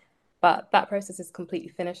storage. But that process is completely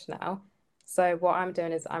finished now. So what I'm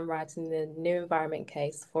doing is I'm writing the new environment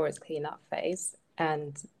case for its clean-up phase.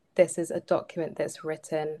 And this is a document that's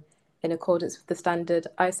written in accordance with the standard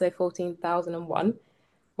ISO 14001,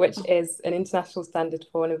 which is an international standard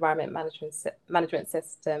for an environment management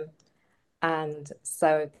system. And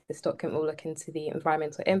so this document will look into the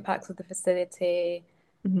environmental impacts of the facility,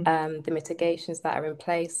 the mitigations that are in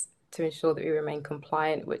place to ensure that we remain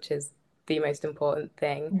compliant, which is the most important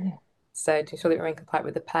thing. So to ensure that we remain compliant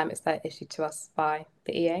with the permits that are issued to us by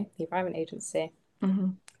the EA, the Environment Agency.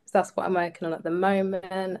 So that's what I'm working on at the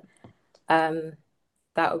moment.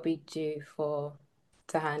 That will be due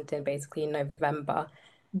to hand in basically in November.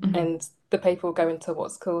 And the paper will go into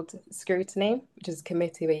what's called scrutiny, which is a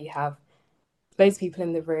committee where you have loads of people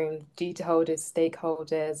in the room, duty holders,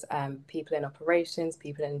 stakeholders, people in operations,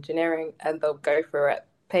 people in engineering, and they'll go through it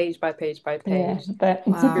page by page by page,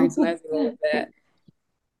 scrutinizing all of it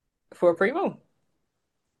for approval.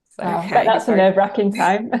 So that's a nerve-wracking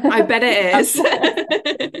time. I bet it is.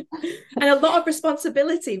 And a lot of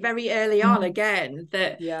responsibility very early on again,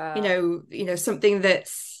 that something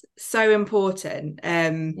that's so important.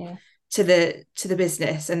 to the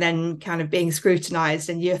business, and then kind of being scrutinized,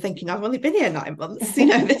 and you're thinking, I've only been here 9 months, you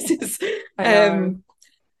know, this is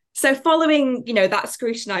so following, you know, that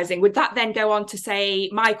scrutinizing, would that then go on to, say,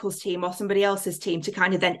 Michael's team or somebody else's team to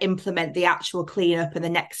kind of then implement the actual cleanup in the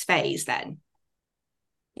next phase then?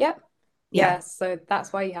 Yep. Yeah, so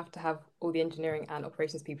that's why you have to have all the engineering and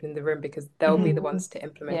operations people in the room, because they'll be the ones to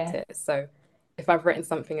implement it. So if I've written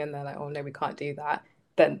something and they're like, oh no, we can't do that,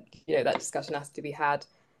 then, you know, that discussion has to be had.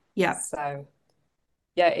 Yeah. So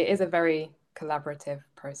yeah, it is a very collaborative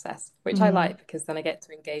process, which I like, because then I get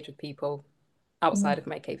to engage with people outside of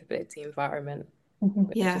my capability environment,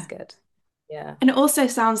 which is good. Yeah. And it also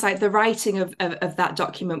sounds like the writing of that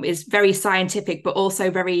document is very scientific, but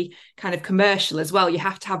also very kind of commercial as well. You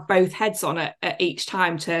have to have both heads on it at each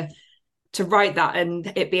time to write that,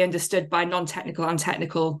 and it be understood by non-technical and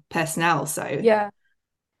technical personnel. So yeah,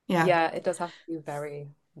 it does have to be very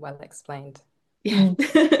well explained. Yeah.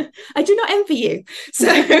 I do not envy you. So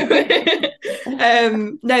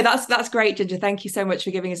no, that's great, Ginger. Thank you so much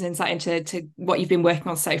for giving us an insight into what you've been working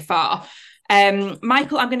on so far.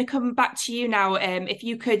 Michael, I'm going to come back to you now. If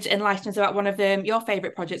you could enlighten us about one of your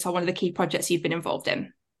favourite projects or one of the key projects you've been involved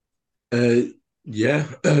in.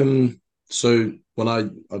 So when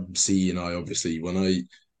I'm CE&I, obviously, when I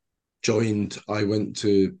joined, I went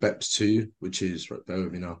to BEPS 2, which is, right, bear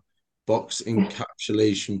with me now, Box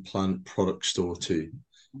Encapsulation Plant Product Store 2.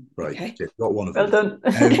 Right, okay. Got one of them. Well done.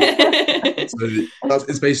 So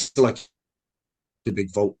it's basically like a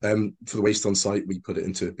big vault. For the waste on site, we put it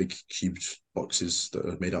into big cubed boxes that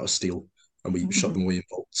are made out of steel, and we shut them away in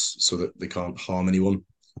vaults so that they can't harm anyone.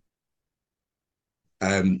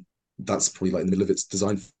 That's probably like in the middle of its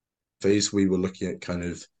design phase. We were looking at kind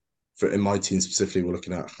of, in my team specifically, we're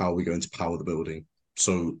looking at how we're going to power the building.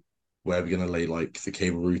 So where are we going to lay like the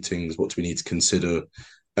cable routings? What do we need to consider?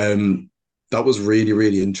 That was really,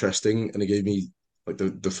 really interesting, and it gave me like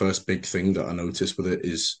the first big thing that I noticed with it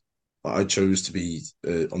is I chose to be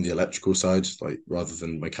on the electrical side, like rather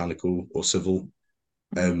than mechanical or civil.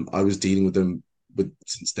 I was dealing with them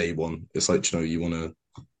since day one. It's like, you know, you want to,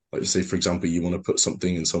 like, say for example, you want to put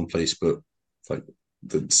something in some place, but like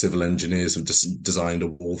the civil engineers have just designed a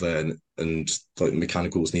wall there, and like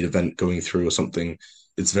mechanicals need a vent going through or something.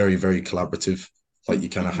 It's very, very collaborative. Like you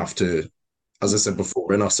kind of have to, as I said before,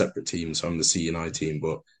 we're in our separate teams. So I'm the C&I team,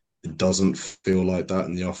 but it doesn't feel like that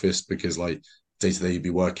in the office, because like day to day you'd be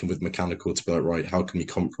working with mechanical to be like, right, how can we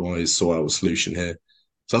compromise, sort out a solution here?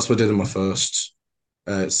 So that's what I did in my first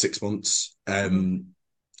 6 months.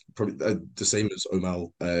 Probably the same as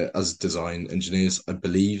Omal, as design engineers. I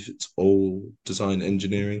believe it's all design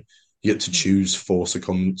engineering. You get to choose 4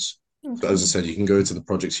 secondments. But as I said, you can go to the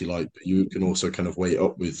projects you like, but you can also kind of weigh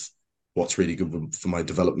up with what's really good for my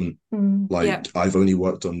development. I've only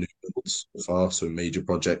worked on new builds so far, so major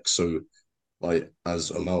projects. So like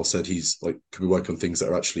as Omal said, he's like, could we work on things that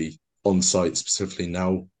are actually on site specifically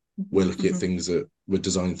now? We're looking at things that we're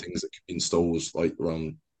designing things that could be installed like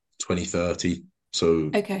around 2030.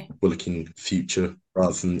 So we're looking future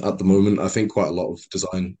rather than at the moment. I think quite a lot of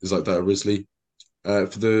design is like that at Risley. For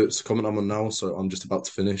the secondment I'm on now, so I'm just about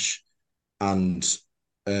to finish, and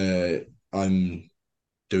I'm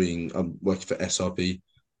working for SRP,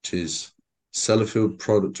 which is Sellafield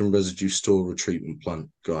Product and Residue Store Retreatment Plant.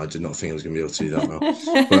 God, I did not think I was going to be able to do that now.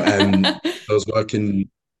 But I was working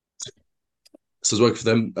for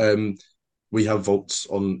them. We have vaults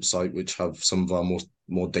on site which have some of our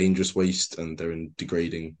more dangerous waste, and they're in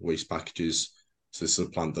degrading waste packages. So this is a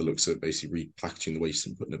plant that looks at basically repackaging the waste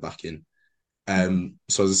and putting it back in.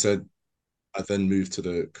 So as I said, I then moved to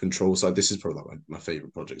the control side. This is probably like my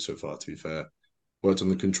favorite project so far, to be fair. Worked on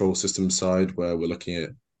the control system side, where we're looking at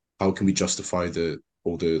how can we justify the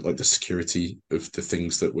security of the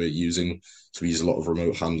things that we're using. So we use a lot of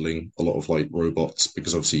remote handling, a lot of like robots,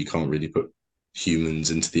 because obviously you can't really put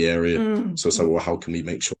humans into the area. So it's like, well, how can we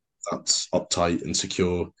make sure that's uptight and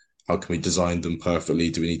secure? How can we design them perfectly?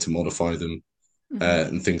 Do we need to modify them?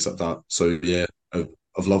 And things like that. So yeah,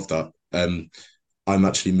 I've loved that. I'm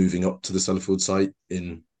actually moving up to the Sellafield site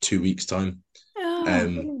in 2 weeks' time.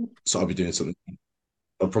 So I'll be doing something.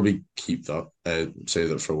 I'll probably keep that, say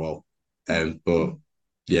that for a while. But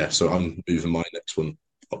yeah, so I'm moving my next one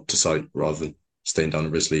up to site rather than staying down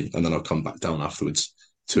in Risley, and then I'll come back down afterwards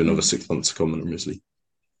to another 6 months secondment in Risley.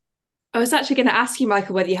 I was actually going to ask you,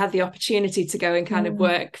 Michael, whether you had the opportunity to go and kind of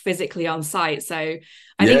work physically on site. So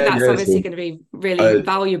I think that's obviously going to be really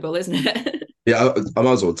valuable, isn't it? Yeah, I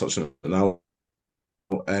might as well touch on it now.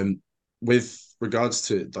 With regards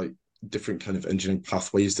to like different kind of engineering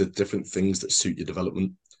pathways, there are different things that suit your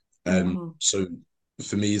development. So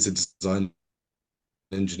for me as a design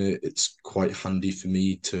engineer, it's quite handy for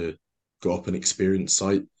me to go up an experience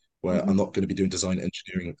site where I'm not going to be doing design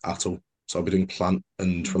engineering at all. So I'll be doing plant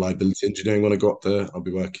and reliability engineering when I go up there. I'll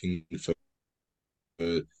be working for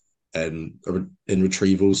in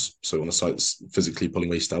retrievals, so on a site that's physically pulling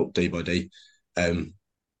waste out day by day. And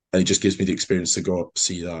it just gives me the experience to go up,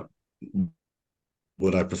 see that.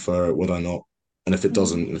 Would I prefer it? Would I not? And if it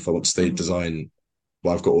doesn't, if I want to stay design,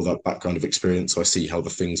 well, I've got all that background of experience, so I see how the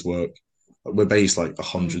things work. We're based like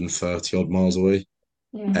 130 odd miles away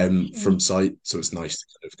from site, so it's nice to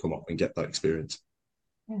kind of come up and get that experience.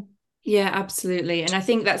 Yeah, absolutely. And I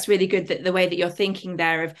think that's really good, that the way that you're thinking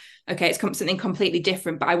there of, okay, it's something completely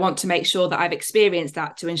different, but I want to make sure that I've experienced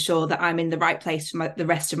that to ensure that I'm in the right place for the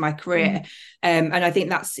rest of my career. And I think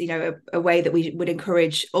that's, you know, a way that we would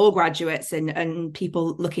encourage all graduates and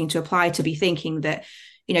people looking to apply to be thinking that,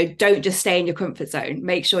 you know, don't just stay in your comfort zone.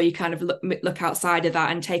 Make sure you kind of look outside of that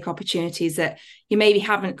and take opportunities that you maybe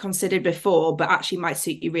haven't considered before, but actually might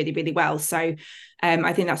suit you really, really well. So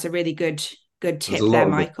I think that's a really good tip there,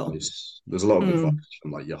 Michael. There's a lot of advice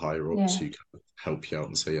from like your higher ups who can help you out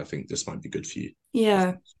and say, I think this might be good for you.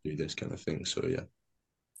 Yeah. Do this kind of thing. So yeah.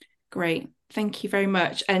 Great. Thank you very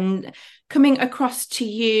much. And coming across to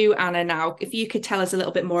you, Anna, now, if you could tell us a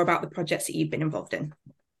little bit more about the projects that you've been involved in.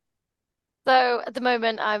 So at the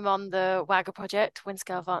moment, I'm on the WAGA project,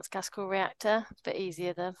 Wind-Scale Advanced Gas Cool Reactor. A bit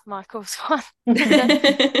easier than Michael's one.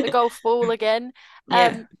 The golf ball again.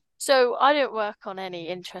 So I don't work on any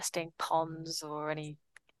interesting ponds or any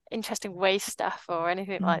interesting waste stuff or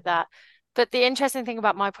anything like that. But the interesting thing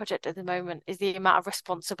about my project at the moment is the amount of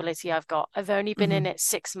responsibility I've got. I've only been in it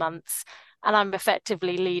 6 months, and I'm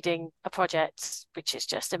effectively leading a project, which is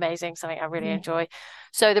just amazing, something I really enjoy.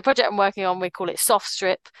 So the project I'm working on, we call it soft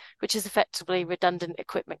strip, which is effectively redundant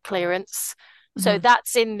equipment clearance. So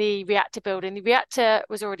that's in the reactor building. The reactor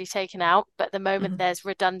was already taken out, but at the moment there's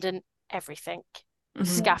redundant everything.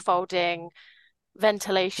 Scaffolding,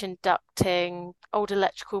 ventilation ducting, old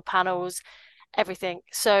electrical panels, everything.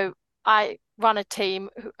 So I run a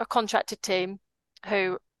contracted team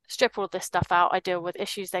who strip all this stuff out. I deal with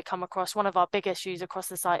issues they come across. One of our big issues across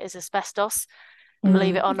the site is asbestos.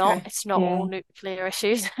 Believe it or not, it's not all nuclear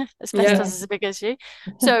issues. Asbestos is a big issue.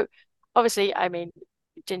 So obviously, I mean,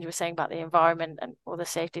 Ginger was saying about the environment and all the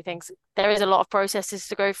safety things. There is a lot of processes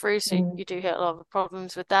to go through, so you do hit a lot of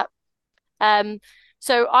problems with that.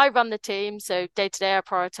 So I run the team. So day to day, I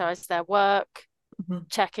prioritize their work,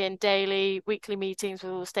 check in daily, weekly meetings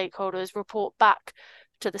with all the stakeholders, report back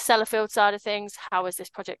to the Sellafield side of things. How is this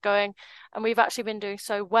project going? And we've actually been doing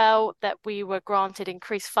so well that we were granted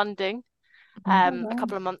increased funding a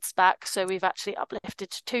couple of months back. So we've actually uplifted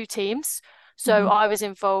to 2 teams. So I was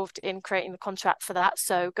involved in creating the contract for that.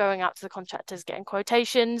 So going out to the contractors, getting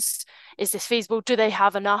quotations. Is this feasible? Do they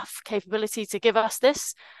have enough capability to give us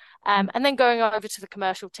this? And then going over to the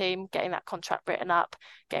commercial team, getting that contract written up,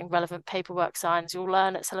 getting relevant paperwork signed. You'll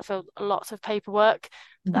learn at Sellafield lots of paperwork.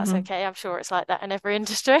 But that's okay. I'm sure it's like that in every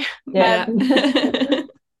industry. Got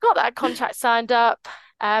that contract signed up.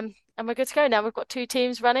 And we're good to go now. We've got 2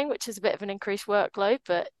 teams running, which is a bit of an increased workload,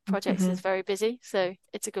 but projects is very busy. So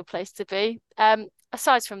it's a good place to be.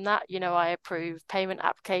 Aside from that, you know, I approve payment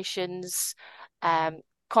applications,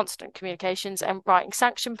 constant communications and writing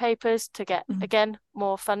sanction papers to get, again,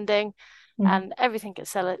 more funding. And everything at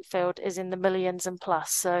Sellafield is in the millions and plus.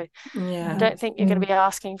 So I don't think you're going to be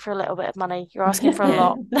asking for a little bit of money. You're asking for a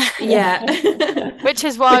lot. Which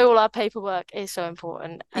is why all our paperwork is so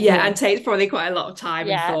important. And takes probably quite a lot of time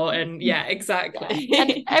and thought. And exactly.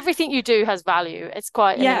 And everything you do has value. It's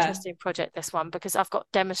quite an interesting project, this one, because I've got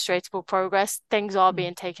demonstrable progress. Things are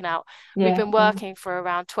being taken out. We've been working for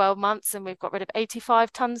around 12 months and we've got rid of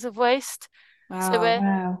 85 tons of waste. So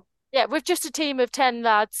we're just a team of 10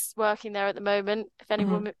 lads working there at the moment. If any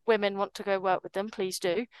women want to go work with them, please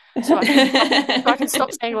do. So I can stop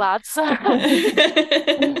saying lads.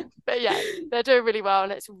 But yeah, they're doing really well,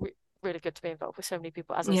 and it's really good to be involved with so many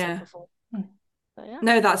people, as I said before.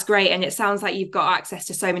 No, that's great. And it sounds like you've got access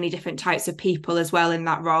to so many different types of people as well in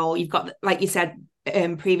that role. You've got, like you said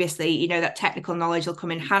previously, you know, that technical knowledge will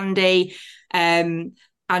come in handy. And,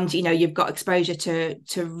 you know, you've got exposure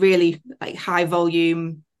to really like high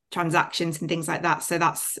volume transactions and things like that. So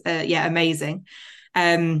that's amazing.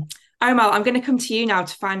 Omar, I'm going to come to you now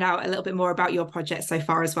to find out a little bit more about your project so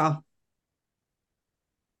far as well.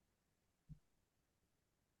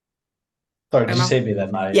 Sorry, did you see me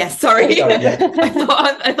then? Yes, sorry. I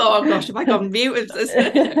thought, oh gosh, have I gone mute?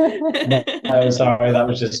 No, sorry, that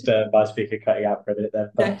was just my speaker cutting out for a minute then.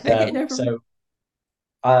 But,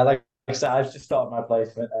 like I said, I've just started my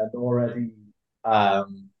placement, and already,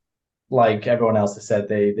 like everyone else has said,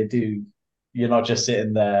 they do you're not just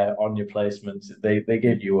sitting there on your placements. They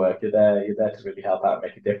give you work. You're there to really help out and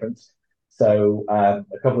make a difference. So a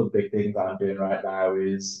couple of big things I'm doing right now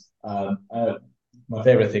is my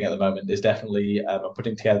favorite thing at the moment is definitely I'm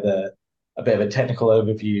putting together a bit of a technical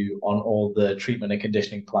overview on all the treatment and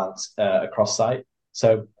conditioning plants across site.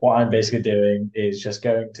 So what I'm basically doing is just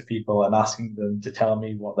going to people and asking them to tell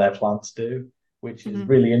me what their plants do, which is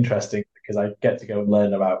really interesting because I get to go and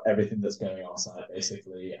learn about everything that's going on site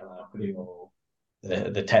basically, and I'm putting all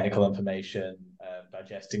the technical information,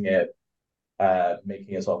 digesting it,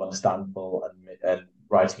 making it sort of understandable, and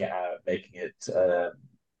writing it out, making it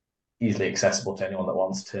easily accessible to anyone that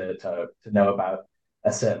wants to know about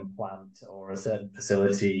a certain plant or a certain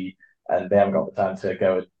facility, and they haven't got the time to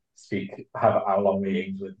go and have hour-long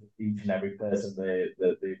meetings with each and every person they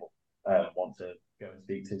want to go and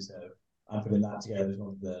speak to. So I'm putting that together as one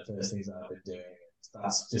of the first things that I've been doing.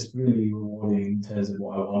 That's just really rewarding in terms of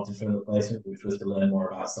what I wanted from the placement, which was to learn more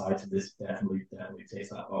about site, and this definitely takes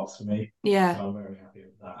that box for me. Yeah. So I'm very happy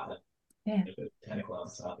with that. Yeah. A bit of technical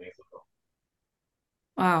understanding as well.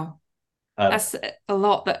 Wow. That's a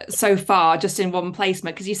lot that so far just in one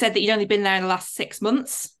placement, because you said that you'd only been there in the last 6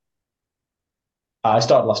 months. I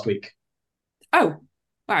started last week. Oh,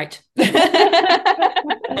 right. Wow.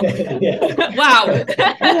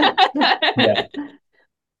 Yeah.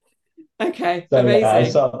 Okay, so, amazing. I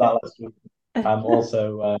started that last week. I'm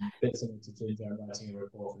also bit similar to Ginger, I'm writing a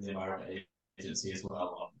report for the Environment Agency as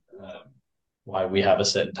well on why we have a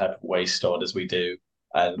certain type of waste stored as we do,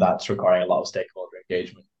 and that's requiring a lot of stakeholder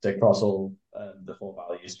engagement across all the 4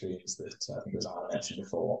 value streams that I think was Anna mentioned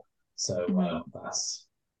before. So that's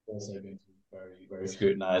also going to be very, very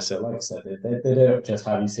scrutinized. So like I said, they don't just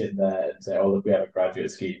have you sitting there and say, oh, look, we have a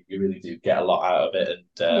graduate scheme. You really do get a lot out of it,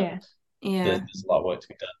 and there's a lot of work to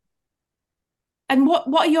be done. And what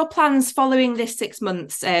are your plans following this 6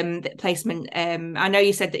 months placement? I know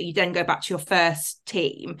you said that you then go back to your first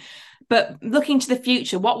team, but looking to the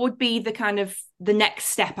future, what would be the kind of the next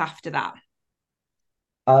step after that?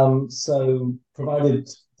 So provided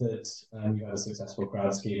that you have a successful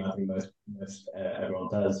grad scheme, I think most everyone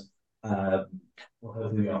does, we'll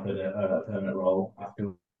hopefully be offered a permanent role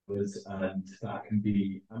afterwards, and that can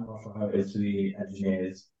be, I'm not sure how it is for the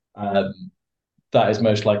engineers, that is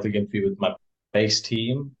most likely going to be with my base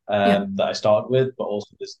team that I started with, but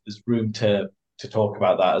also there's room to talk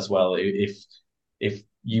about that as well. If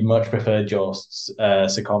you much preferred your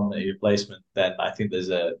secondment, your placement, then I think there's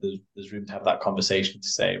room to have that conversation to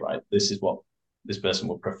say, right, this is what this person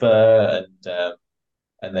would prefer,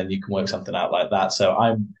 and then you can work something out like that. So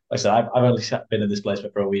like I said, I've only been in this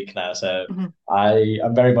placement for a week now, so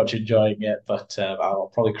I'm very much enjoying it, but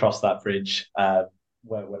I'll probably cross that bridge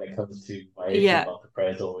when it comes to my 18-month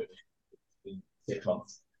appraisal, which is in 6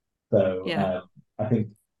 months. So I think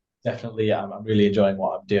definitely I'm really enjoying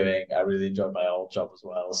what I'm doing. I really enjoyed my old job as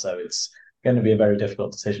well. So it's going to be a very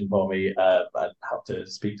difficult decision for me. I have to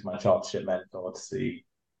speak to my chartership mentor to see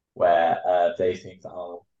where they think that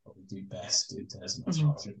I'll probably do best in terms of my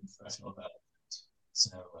chartership and professional development.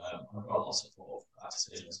 So I've got a lot of support for that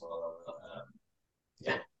decision as well.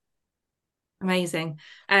 Yeah. Amazing.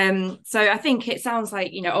 So I think it sounds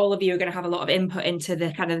like, all of you are going to have a lot of input into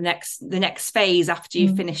the kind of the next phase after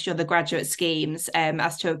you've finished your graduate schemes,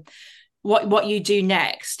 as to what you do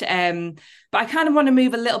next. But I kind of want to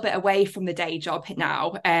move a little bit away from the day job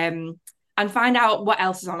now, and find out what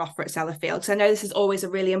else is on offer at Sellafield. Because I know this is always a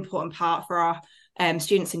really important part for our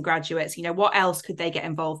students and graduates. What else could they get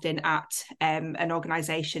involved in at an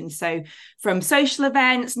organisation? So from social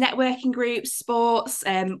events, networking groups, sports,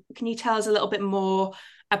 can you tell us a little bit more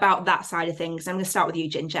about that side of things? I'm going to start with you,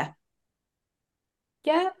 Ginger.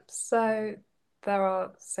 Yeah, so there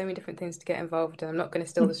are so many different things to get involved in. I'm not going to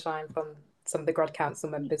steal the shine from some of the grad council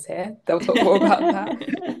members here. They'll talk more about that.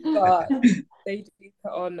 But they do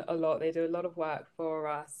put on a lot. They do a lot of work for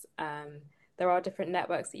us. There are different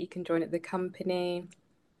networks that you can join at the company,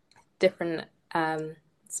 different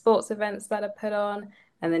sports events that are put on,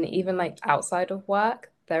 and then even like outside of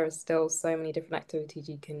work, there are still so many different activities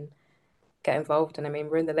you can get involved in. I mean,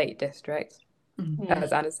 we're in the Lake District,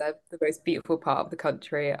 as Anna said, the most beautiful part of the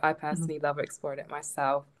country. I personally love exploring it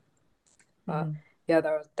myself. But yeah,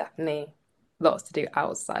 there are definitely lots to do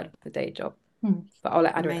outside of the day job. But I'll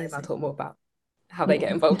let Anna and I'll talk more about how they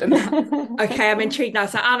get involved in that. Okay, I'm intrigued now.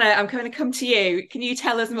 So Anna, I'm going to come to you. Can you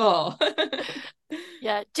tell us more?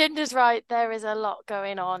 Yeah, Ginger's right. There is a lot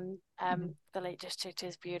going on. The Lake District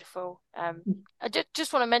is beautiful. I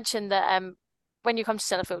just want to mention that when you come to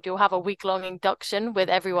Sellafield, you'll have a week-long induction with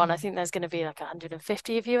everyone. I think there's going to be like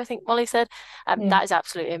 150 of you, I think Molly said. That is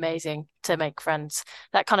absolutely amazing to make friends.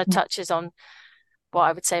 That kind of touches on what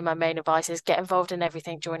I would say my main advice is get involved in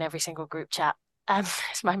everything, join every single group chat.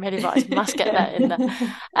 It's my main advice, must get that in there.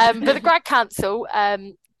 But the Grad Council,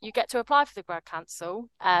 you get to apply for the Grad Council.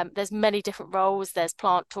 There's many different roles. There's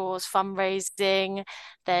plant tours, fundraising,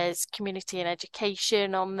 there's community and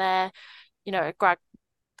education on there. You know, a grad,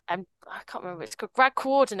 I can't remember what it's called, grad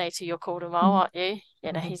coordinator you're called, Amal, aren't you?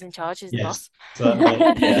 You know, he's in charge, he's the boss.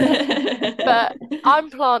 Yeah. But I'm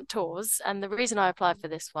plant tours, and the reason I applied for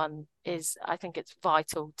this one is I think it's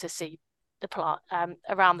vital to see the plant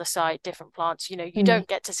around the site, different plants. You know, you don't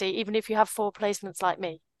get to see, even if you have 4 placements like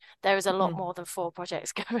me, there is a lot more than 4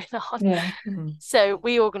 projects going on. Yeah. So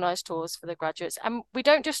we organise tours for the graduates, and we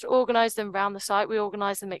don't just organise them around the site, we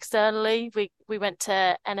organise them externally. We went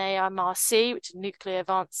to NAMRC, which is Nuclear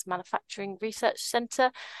Advanced Manufacturing Research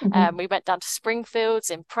Centre. We went down to Springfields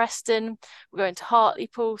in Preston. We're going to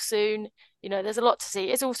Hartlepool soon. You know, there's a lot to see.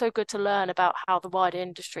 It's also good to learn about how the wider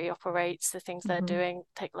industry operates, the things they're doing,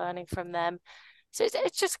 take learning from them. So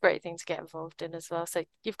it's just a great thing to get involved in as well. So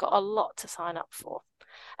you've got a lot to sign up for.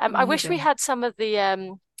 I wish we had some of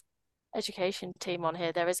the education team on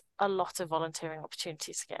here. There is a lot of volunteering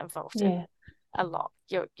opportunities to get involved in. A lot.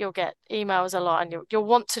 You'll get emails a lot, and you'll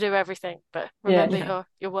want to do everything, but remember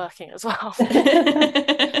you're working as well.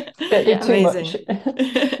 Amazing.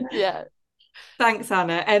 Yeah. Thanks,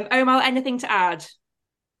 Anna. Omar, anything to add?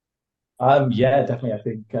 Yeah, definitely. I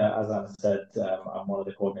think, as Anna said, I'm one of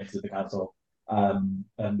the coordinators of the council, and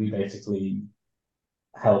we basically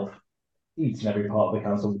help each and every part of the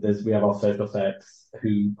council. We have our social sects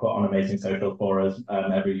who put on amazing social for us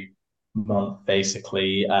every month.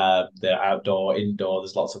 Basically, they're outdoor, indoor.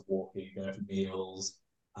 There's lots of walking, going for meals,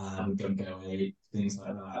 go eat, things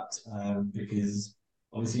like that. Because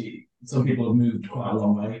obviously, some people have moved quite a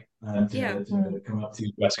long way to come up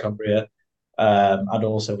to West Cumbria. And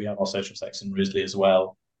also we have our social sects in Risley as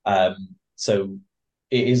well. So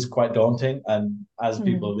it is quite daunting. And as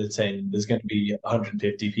people have been saying, there's going to be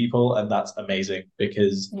 150 people, and that's amazing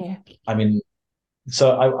because, I mean,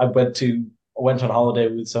 so I went on holiday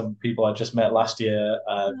with some people I just met last year,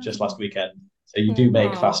 just last weekend. So you do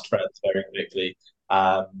make fast friends very quickly.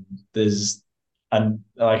 And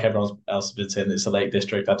like everyone else has been saying, it's a Lake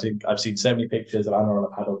District. I think I've seen so many pictures of Anna on a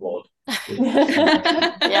paddleboard.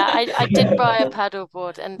 Yeah, I did buy a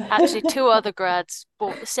paddleboard, and actually 2 other grads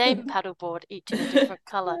bought the same paddleboard, each in a different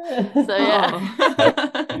colour. So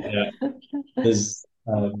yeah, there's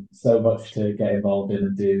so much to get involved in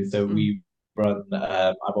and do. So we run.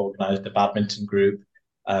 I've organised a badminton group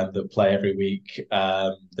that play every week.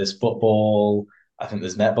 There's football. I think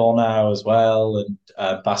there's netball now as well,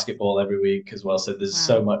 and basketball every week as well. So there's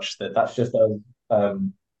so much that's just us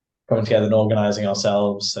coming together and organising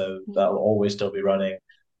ourselves. So that'll always still be running.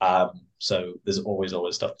 So there's always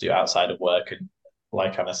stuff to do outside of work, and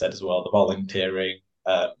like Anna said as well, the volunteering.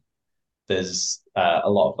 There's a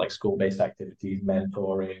lot of like school-based activities,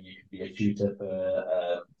 mentoring. You can be a tutor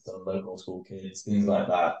for some local school kids, things like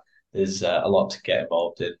that. There's a lot to get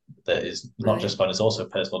involved in that is not just fun; it's also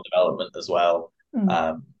personal development as well.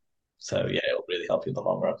 So yeah, it'll really help you in the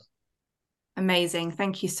long run. Amazing.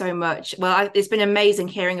 Thank you so much. Well, it's been amazing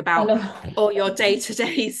hearing about all your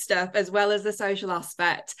day-to-day stuff as well as the social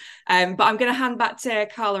aspect. But I'm going to hand back to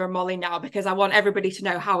Carla and Molly now, because I want everybody to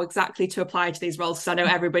know how exactly to apply to these roles, because I know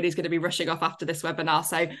everybody's going to be rushing off after this webinar.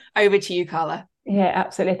 So over to you, Carla. Yeah,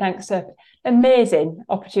 absolutely. Thanks. So amazing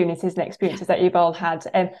opportunities and experiences that you've all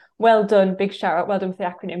had. Well done. Big shout out. Well done for the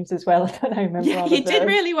acronyms as well. I don't remember all of those. You did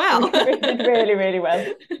really well. You did really, really well.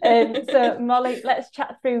 So Molly, let's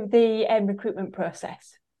chat through the recruitment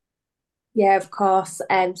process. Yeah, of course.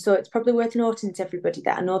 So it's probably worth noting to everybody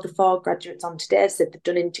that I know the 4 graduates on today said they've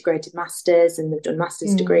done integrated masters and they've done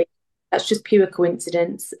master's degree. That's just pure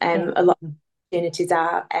coincidence. A lot of opportunities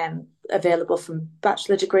are available from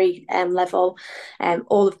bachelor degree level.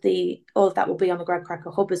 All of that will be on the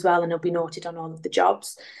Gradcracker hub as well, and it'll be noted on all of the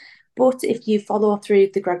jobs. But if you follow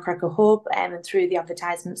through the Gradcracker hub and through the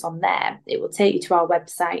advertisements on there, it will take you to our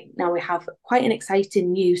website. Now we have quite an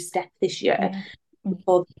exciting new step this year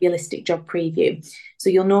called the realistic job preview. So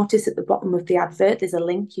you'll notice at the bottom of the advert there's a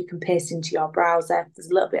link you can paste into your browser. There's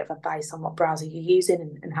a little bit of advice on what browser you're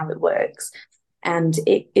using and how it works. And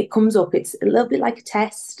it comes up, it's a little bit like a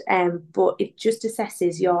test, but it just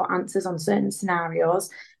assesses your answers on certain scenarios.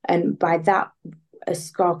 And by that, a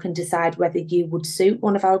score can decide whether you would suit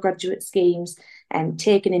one of our graduate schemes, and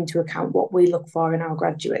taking into account what we look for in our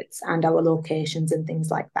graduates and our locations and things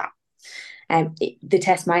like that. The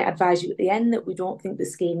test might advise you at the end that we don't think the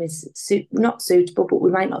scheme is not suitable, but we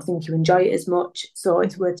might not think you enjoy it as much. So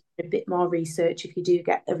it's worth a bit more research if you do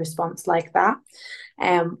get a response like that.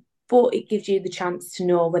 but it gives you the chance to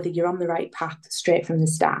know whether you're on the right path straight from the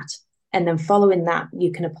start. And then following that,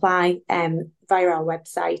 you can apply via our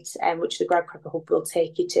website, which the Gradcracker Hub will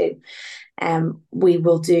take you to. We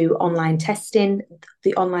will do online testing.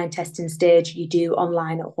 The online testing stage you do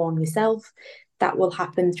online at home yourself. That will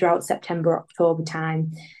happen throughout September, October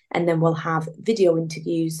time. And then we'll have video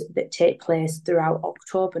interviews that take place throughout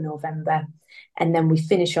October, November. And then we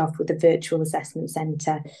finish off with a virtual assessment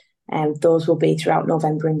centre. Those will be throughout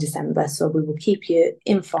November and December. So we will keep you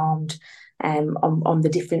informed on the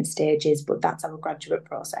different stages, but that's our graduate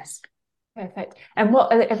process. Perfect. And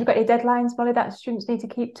what have you got any deadlines, Molly, that students need to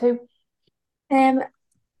keep to?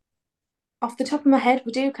 Off the top of my head,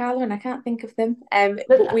 we do, Carla, and I can't think of them.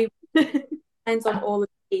 But we depends on all of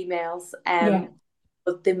the emails.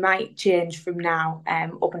 But they might change from now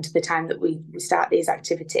up until the time that we start these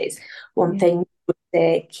activities. One thing would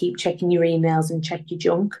say, keep checking your emails and check your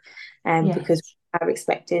junk, because we are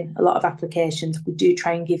expecting a lot of applications. We do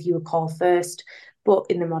try and give you a call first, but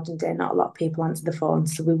in the modern day, not a lot of people answer the phone,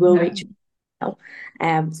 so we will reach you.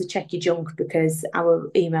 So check your junk, because our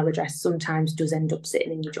email address sometimes does end up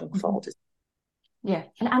sitting in your junk folders. Yeah,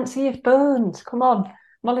 and answer your phones. Come on.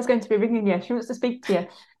 Molly's going to be ringing you. She wants to speak to you.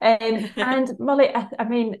 And Molly, I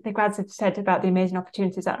mean, the grads have said about the amazing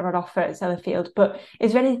opportunities that are on offer at Sellafield, but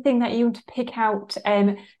is there anything that you want to pick out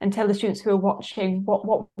and tell the students who are watching what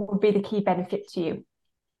would be the key benefit to you?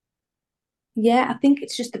 Yeah, I think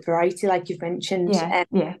it's just the variety, like you've mentioned.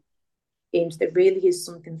 Games, there really is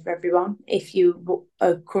something for everyone. If you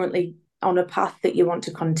are currently on a path that you want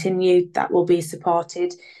to continue, that will be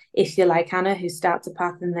supported. If you're like Anna, who starts a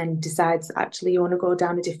path and then decides actually you want to go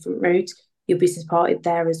down a different route, you'll be supported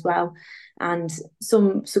there as well. And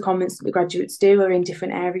some secondments that the graduates do are in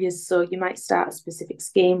different areas. So you might start a specific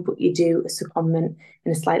scheme, but you do a secondment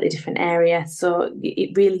in a slightly different area. So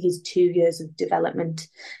it really is 2 years of development.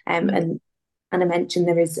 And I mentioned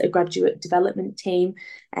there is a graduate development team.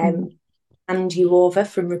 Hand you over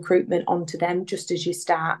from recruitment onto them just as you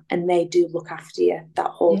start, and they do look after you that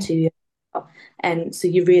whole 2 years. And so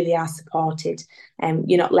you really are supported.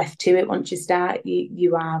 You're not left to it once you start.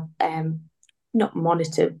 You are not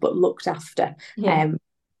monitored, but looked after the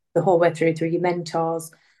whole way through your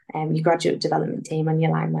mentors, your graduate development team, and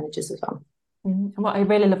your line managers as well. And what I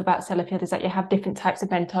really love about Sellafield is that you have different types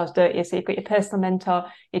of mentors, don't you? So you've got your personal mentor,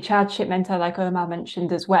 your chargeship mentor, like Omar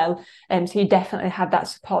mentioned as well. So you definitely have that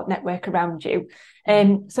support network around you.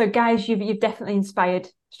 So guys, you've definitely inspired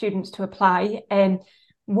students to apply.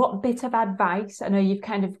 What bit of advice, I know you've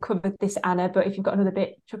kind of covered this, Anna, but if you've got another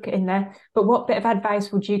bit, chuck it in there. But what bit of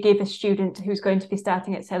advice would you give a student who's going to be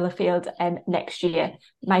starting at Sellafield next year?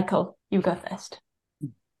 Michael, you go first.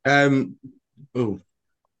 It's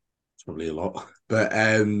probably a lot, but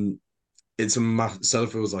it's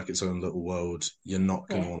Sellafield's like its own little world. You're not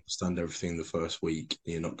going to understand everything the first week.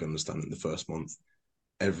 You're not going to understand it in the first month.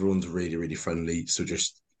 Everyone's really, really friendly. So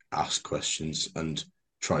just ask questions and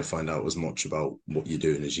try to find out as much about what you're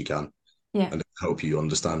doing as you can. And help you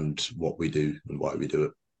understand what we do and why we do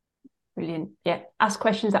it. Brilliant. Yeah. Ask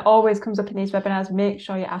questions. That always comes up in these webinars. Make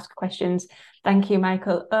sure you ask questions. Thank you,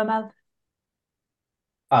 Michael. Omar?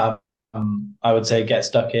 I would say get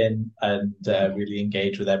stuck in and really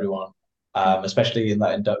engage with everyone, especially in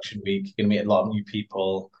that induction week. You're going to meet a lot of new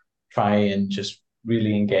people. Try and just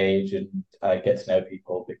really engage and get to know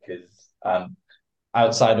people, because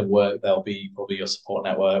outside of work, there'll be probably your support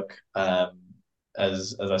network.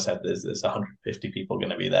 As I said, there's 150 people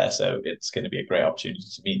going to be there, so it's going to be a great opportunity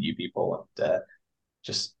to meet new people and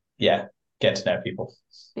just get to know people.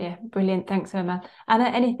 Yeah, brilliant. Thanks, Emma. Anna,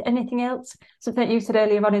 anything else? Something that you said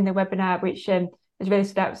earlier on in the webinar, which has really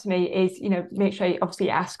stood out to me, is make sure you obviously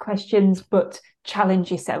ask questions, but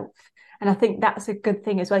challenge yourself. And I think that's a good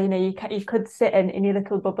thing as well. You could sit in your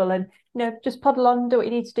little bubble and just puddle on, do what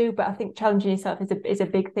you need to do. But I think challenging yourself is a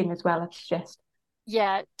big thing as well, I suggest.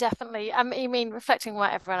 Yeah, definitely. I mean, reflecting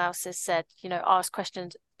what everyone else has said, ask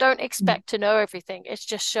questions. Don't expect to know everything. It's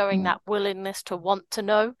just showing that willingness to want to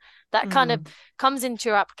know. That kind of comes into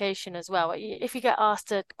your application as well. If you get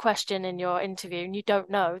asked a question in your interview and you don't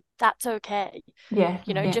know, that's okay.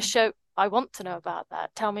 Just show, I want to know about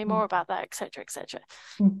that. Tell me more about that, etc., etc.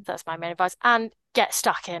 That's my main advice. And get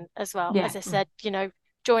stuck in as well. As I said,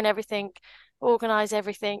 join everything, organize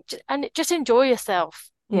everything, and just enjoy yourself.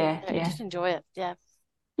 Just enjoy it. Yeah.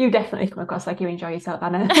 You definitely come across like you enjoy yourself,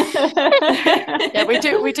 Anna. Yeah, we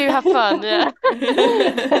do have fun. Yeah.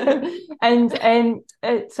 And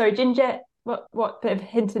sorry, Ginger, what bit of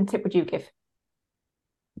hint and tip would you give?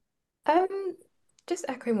 Just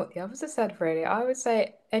echoing what the others have said, really. I would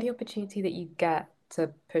say any opportunity that you get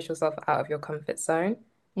to push yourself out of your comfort zone,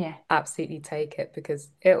 Yeah. absolutely take it, because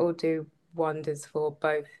it will do wonders for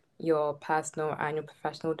both your personal and your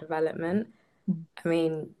professional development. I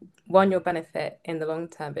mean, one, you'll benefit in the long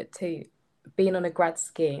term, but two, being on a grad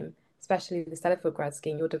scheme, especially the Sellafield grad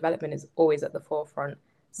scheme, your development is always at the forefront.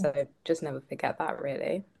 So just never forget that,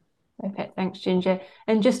 really. Perfect. Thanks, Ginger.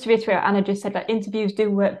 And just to reiterate what Anna just said, that interviews do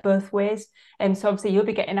work both ways. And so obviously you'll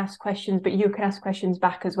be getting asked questions, but you can ask questions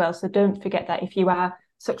back as well. So don't forget that if you are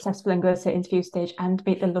successful and go to the interview stage and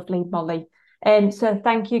meet the lovely Molly. So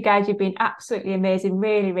thank you guys. You've been absolutely amazing.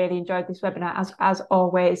 Really, really enjoyed this webinar as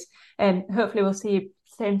always. Hopefully we'll see you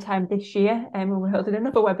same time this year when we're holding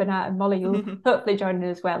another webinar, and Molly, you'll hopefully join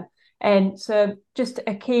us as well. So just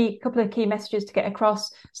couple of key messages to get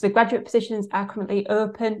across. So the graduate positions are currently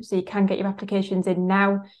open, so you can get your applications in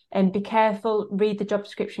now. And be careful, read the job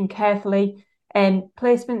description carefully.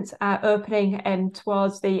 Placements are opening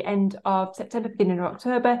towards the end of September, beginning of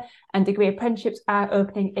October, and degree apprenticeships are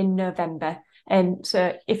opening in November.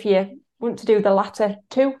 So if you want to do the latter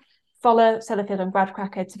two, follow Sellafield on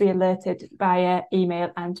Gradcracker to be alerted via email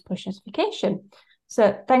and push notification.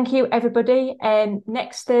 So thank you, everybody.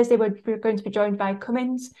 Next Thursday, we're going to be joined by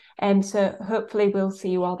Cummins. So hopefully we'll see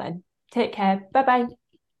you all then. Take care. Bye-bye.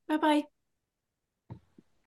 Bye-bye.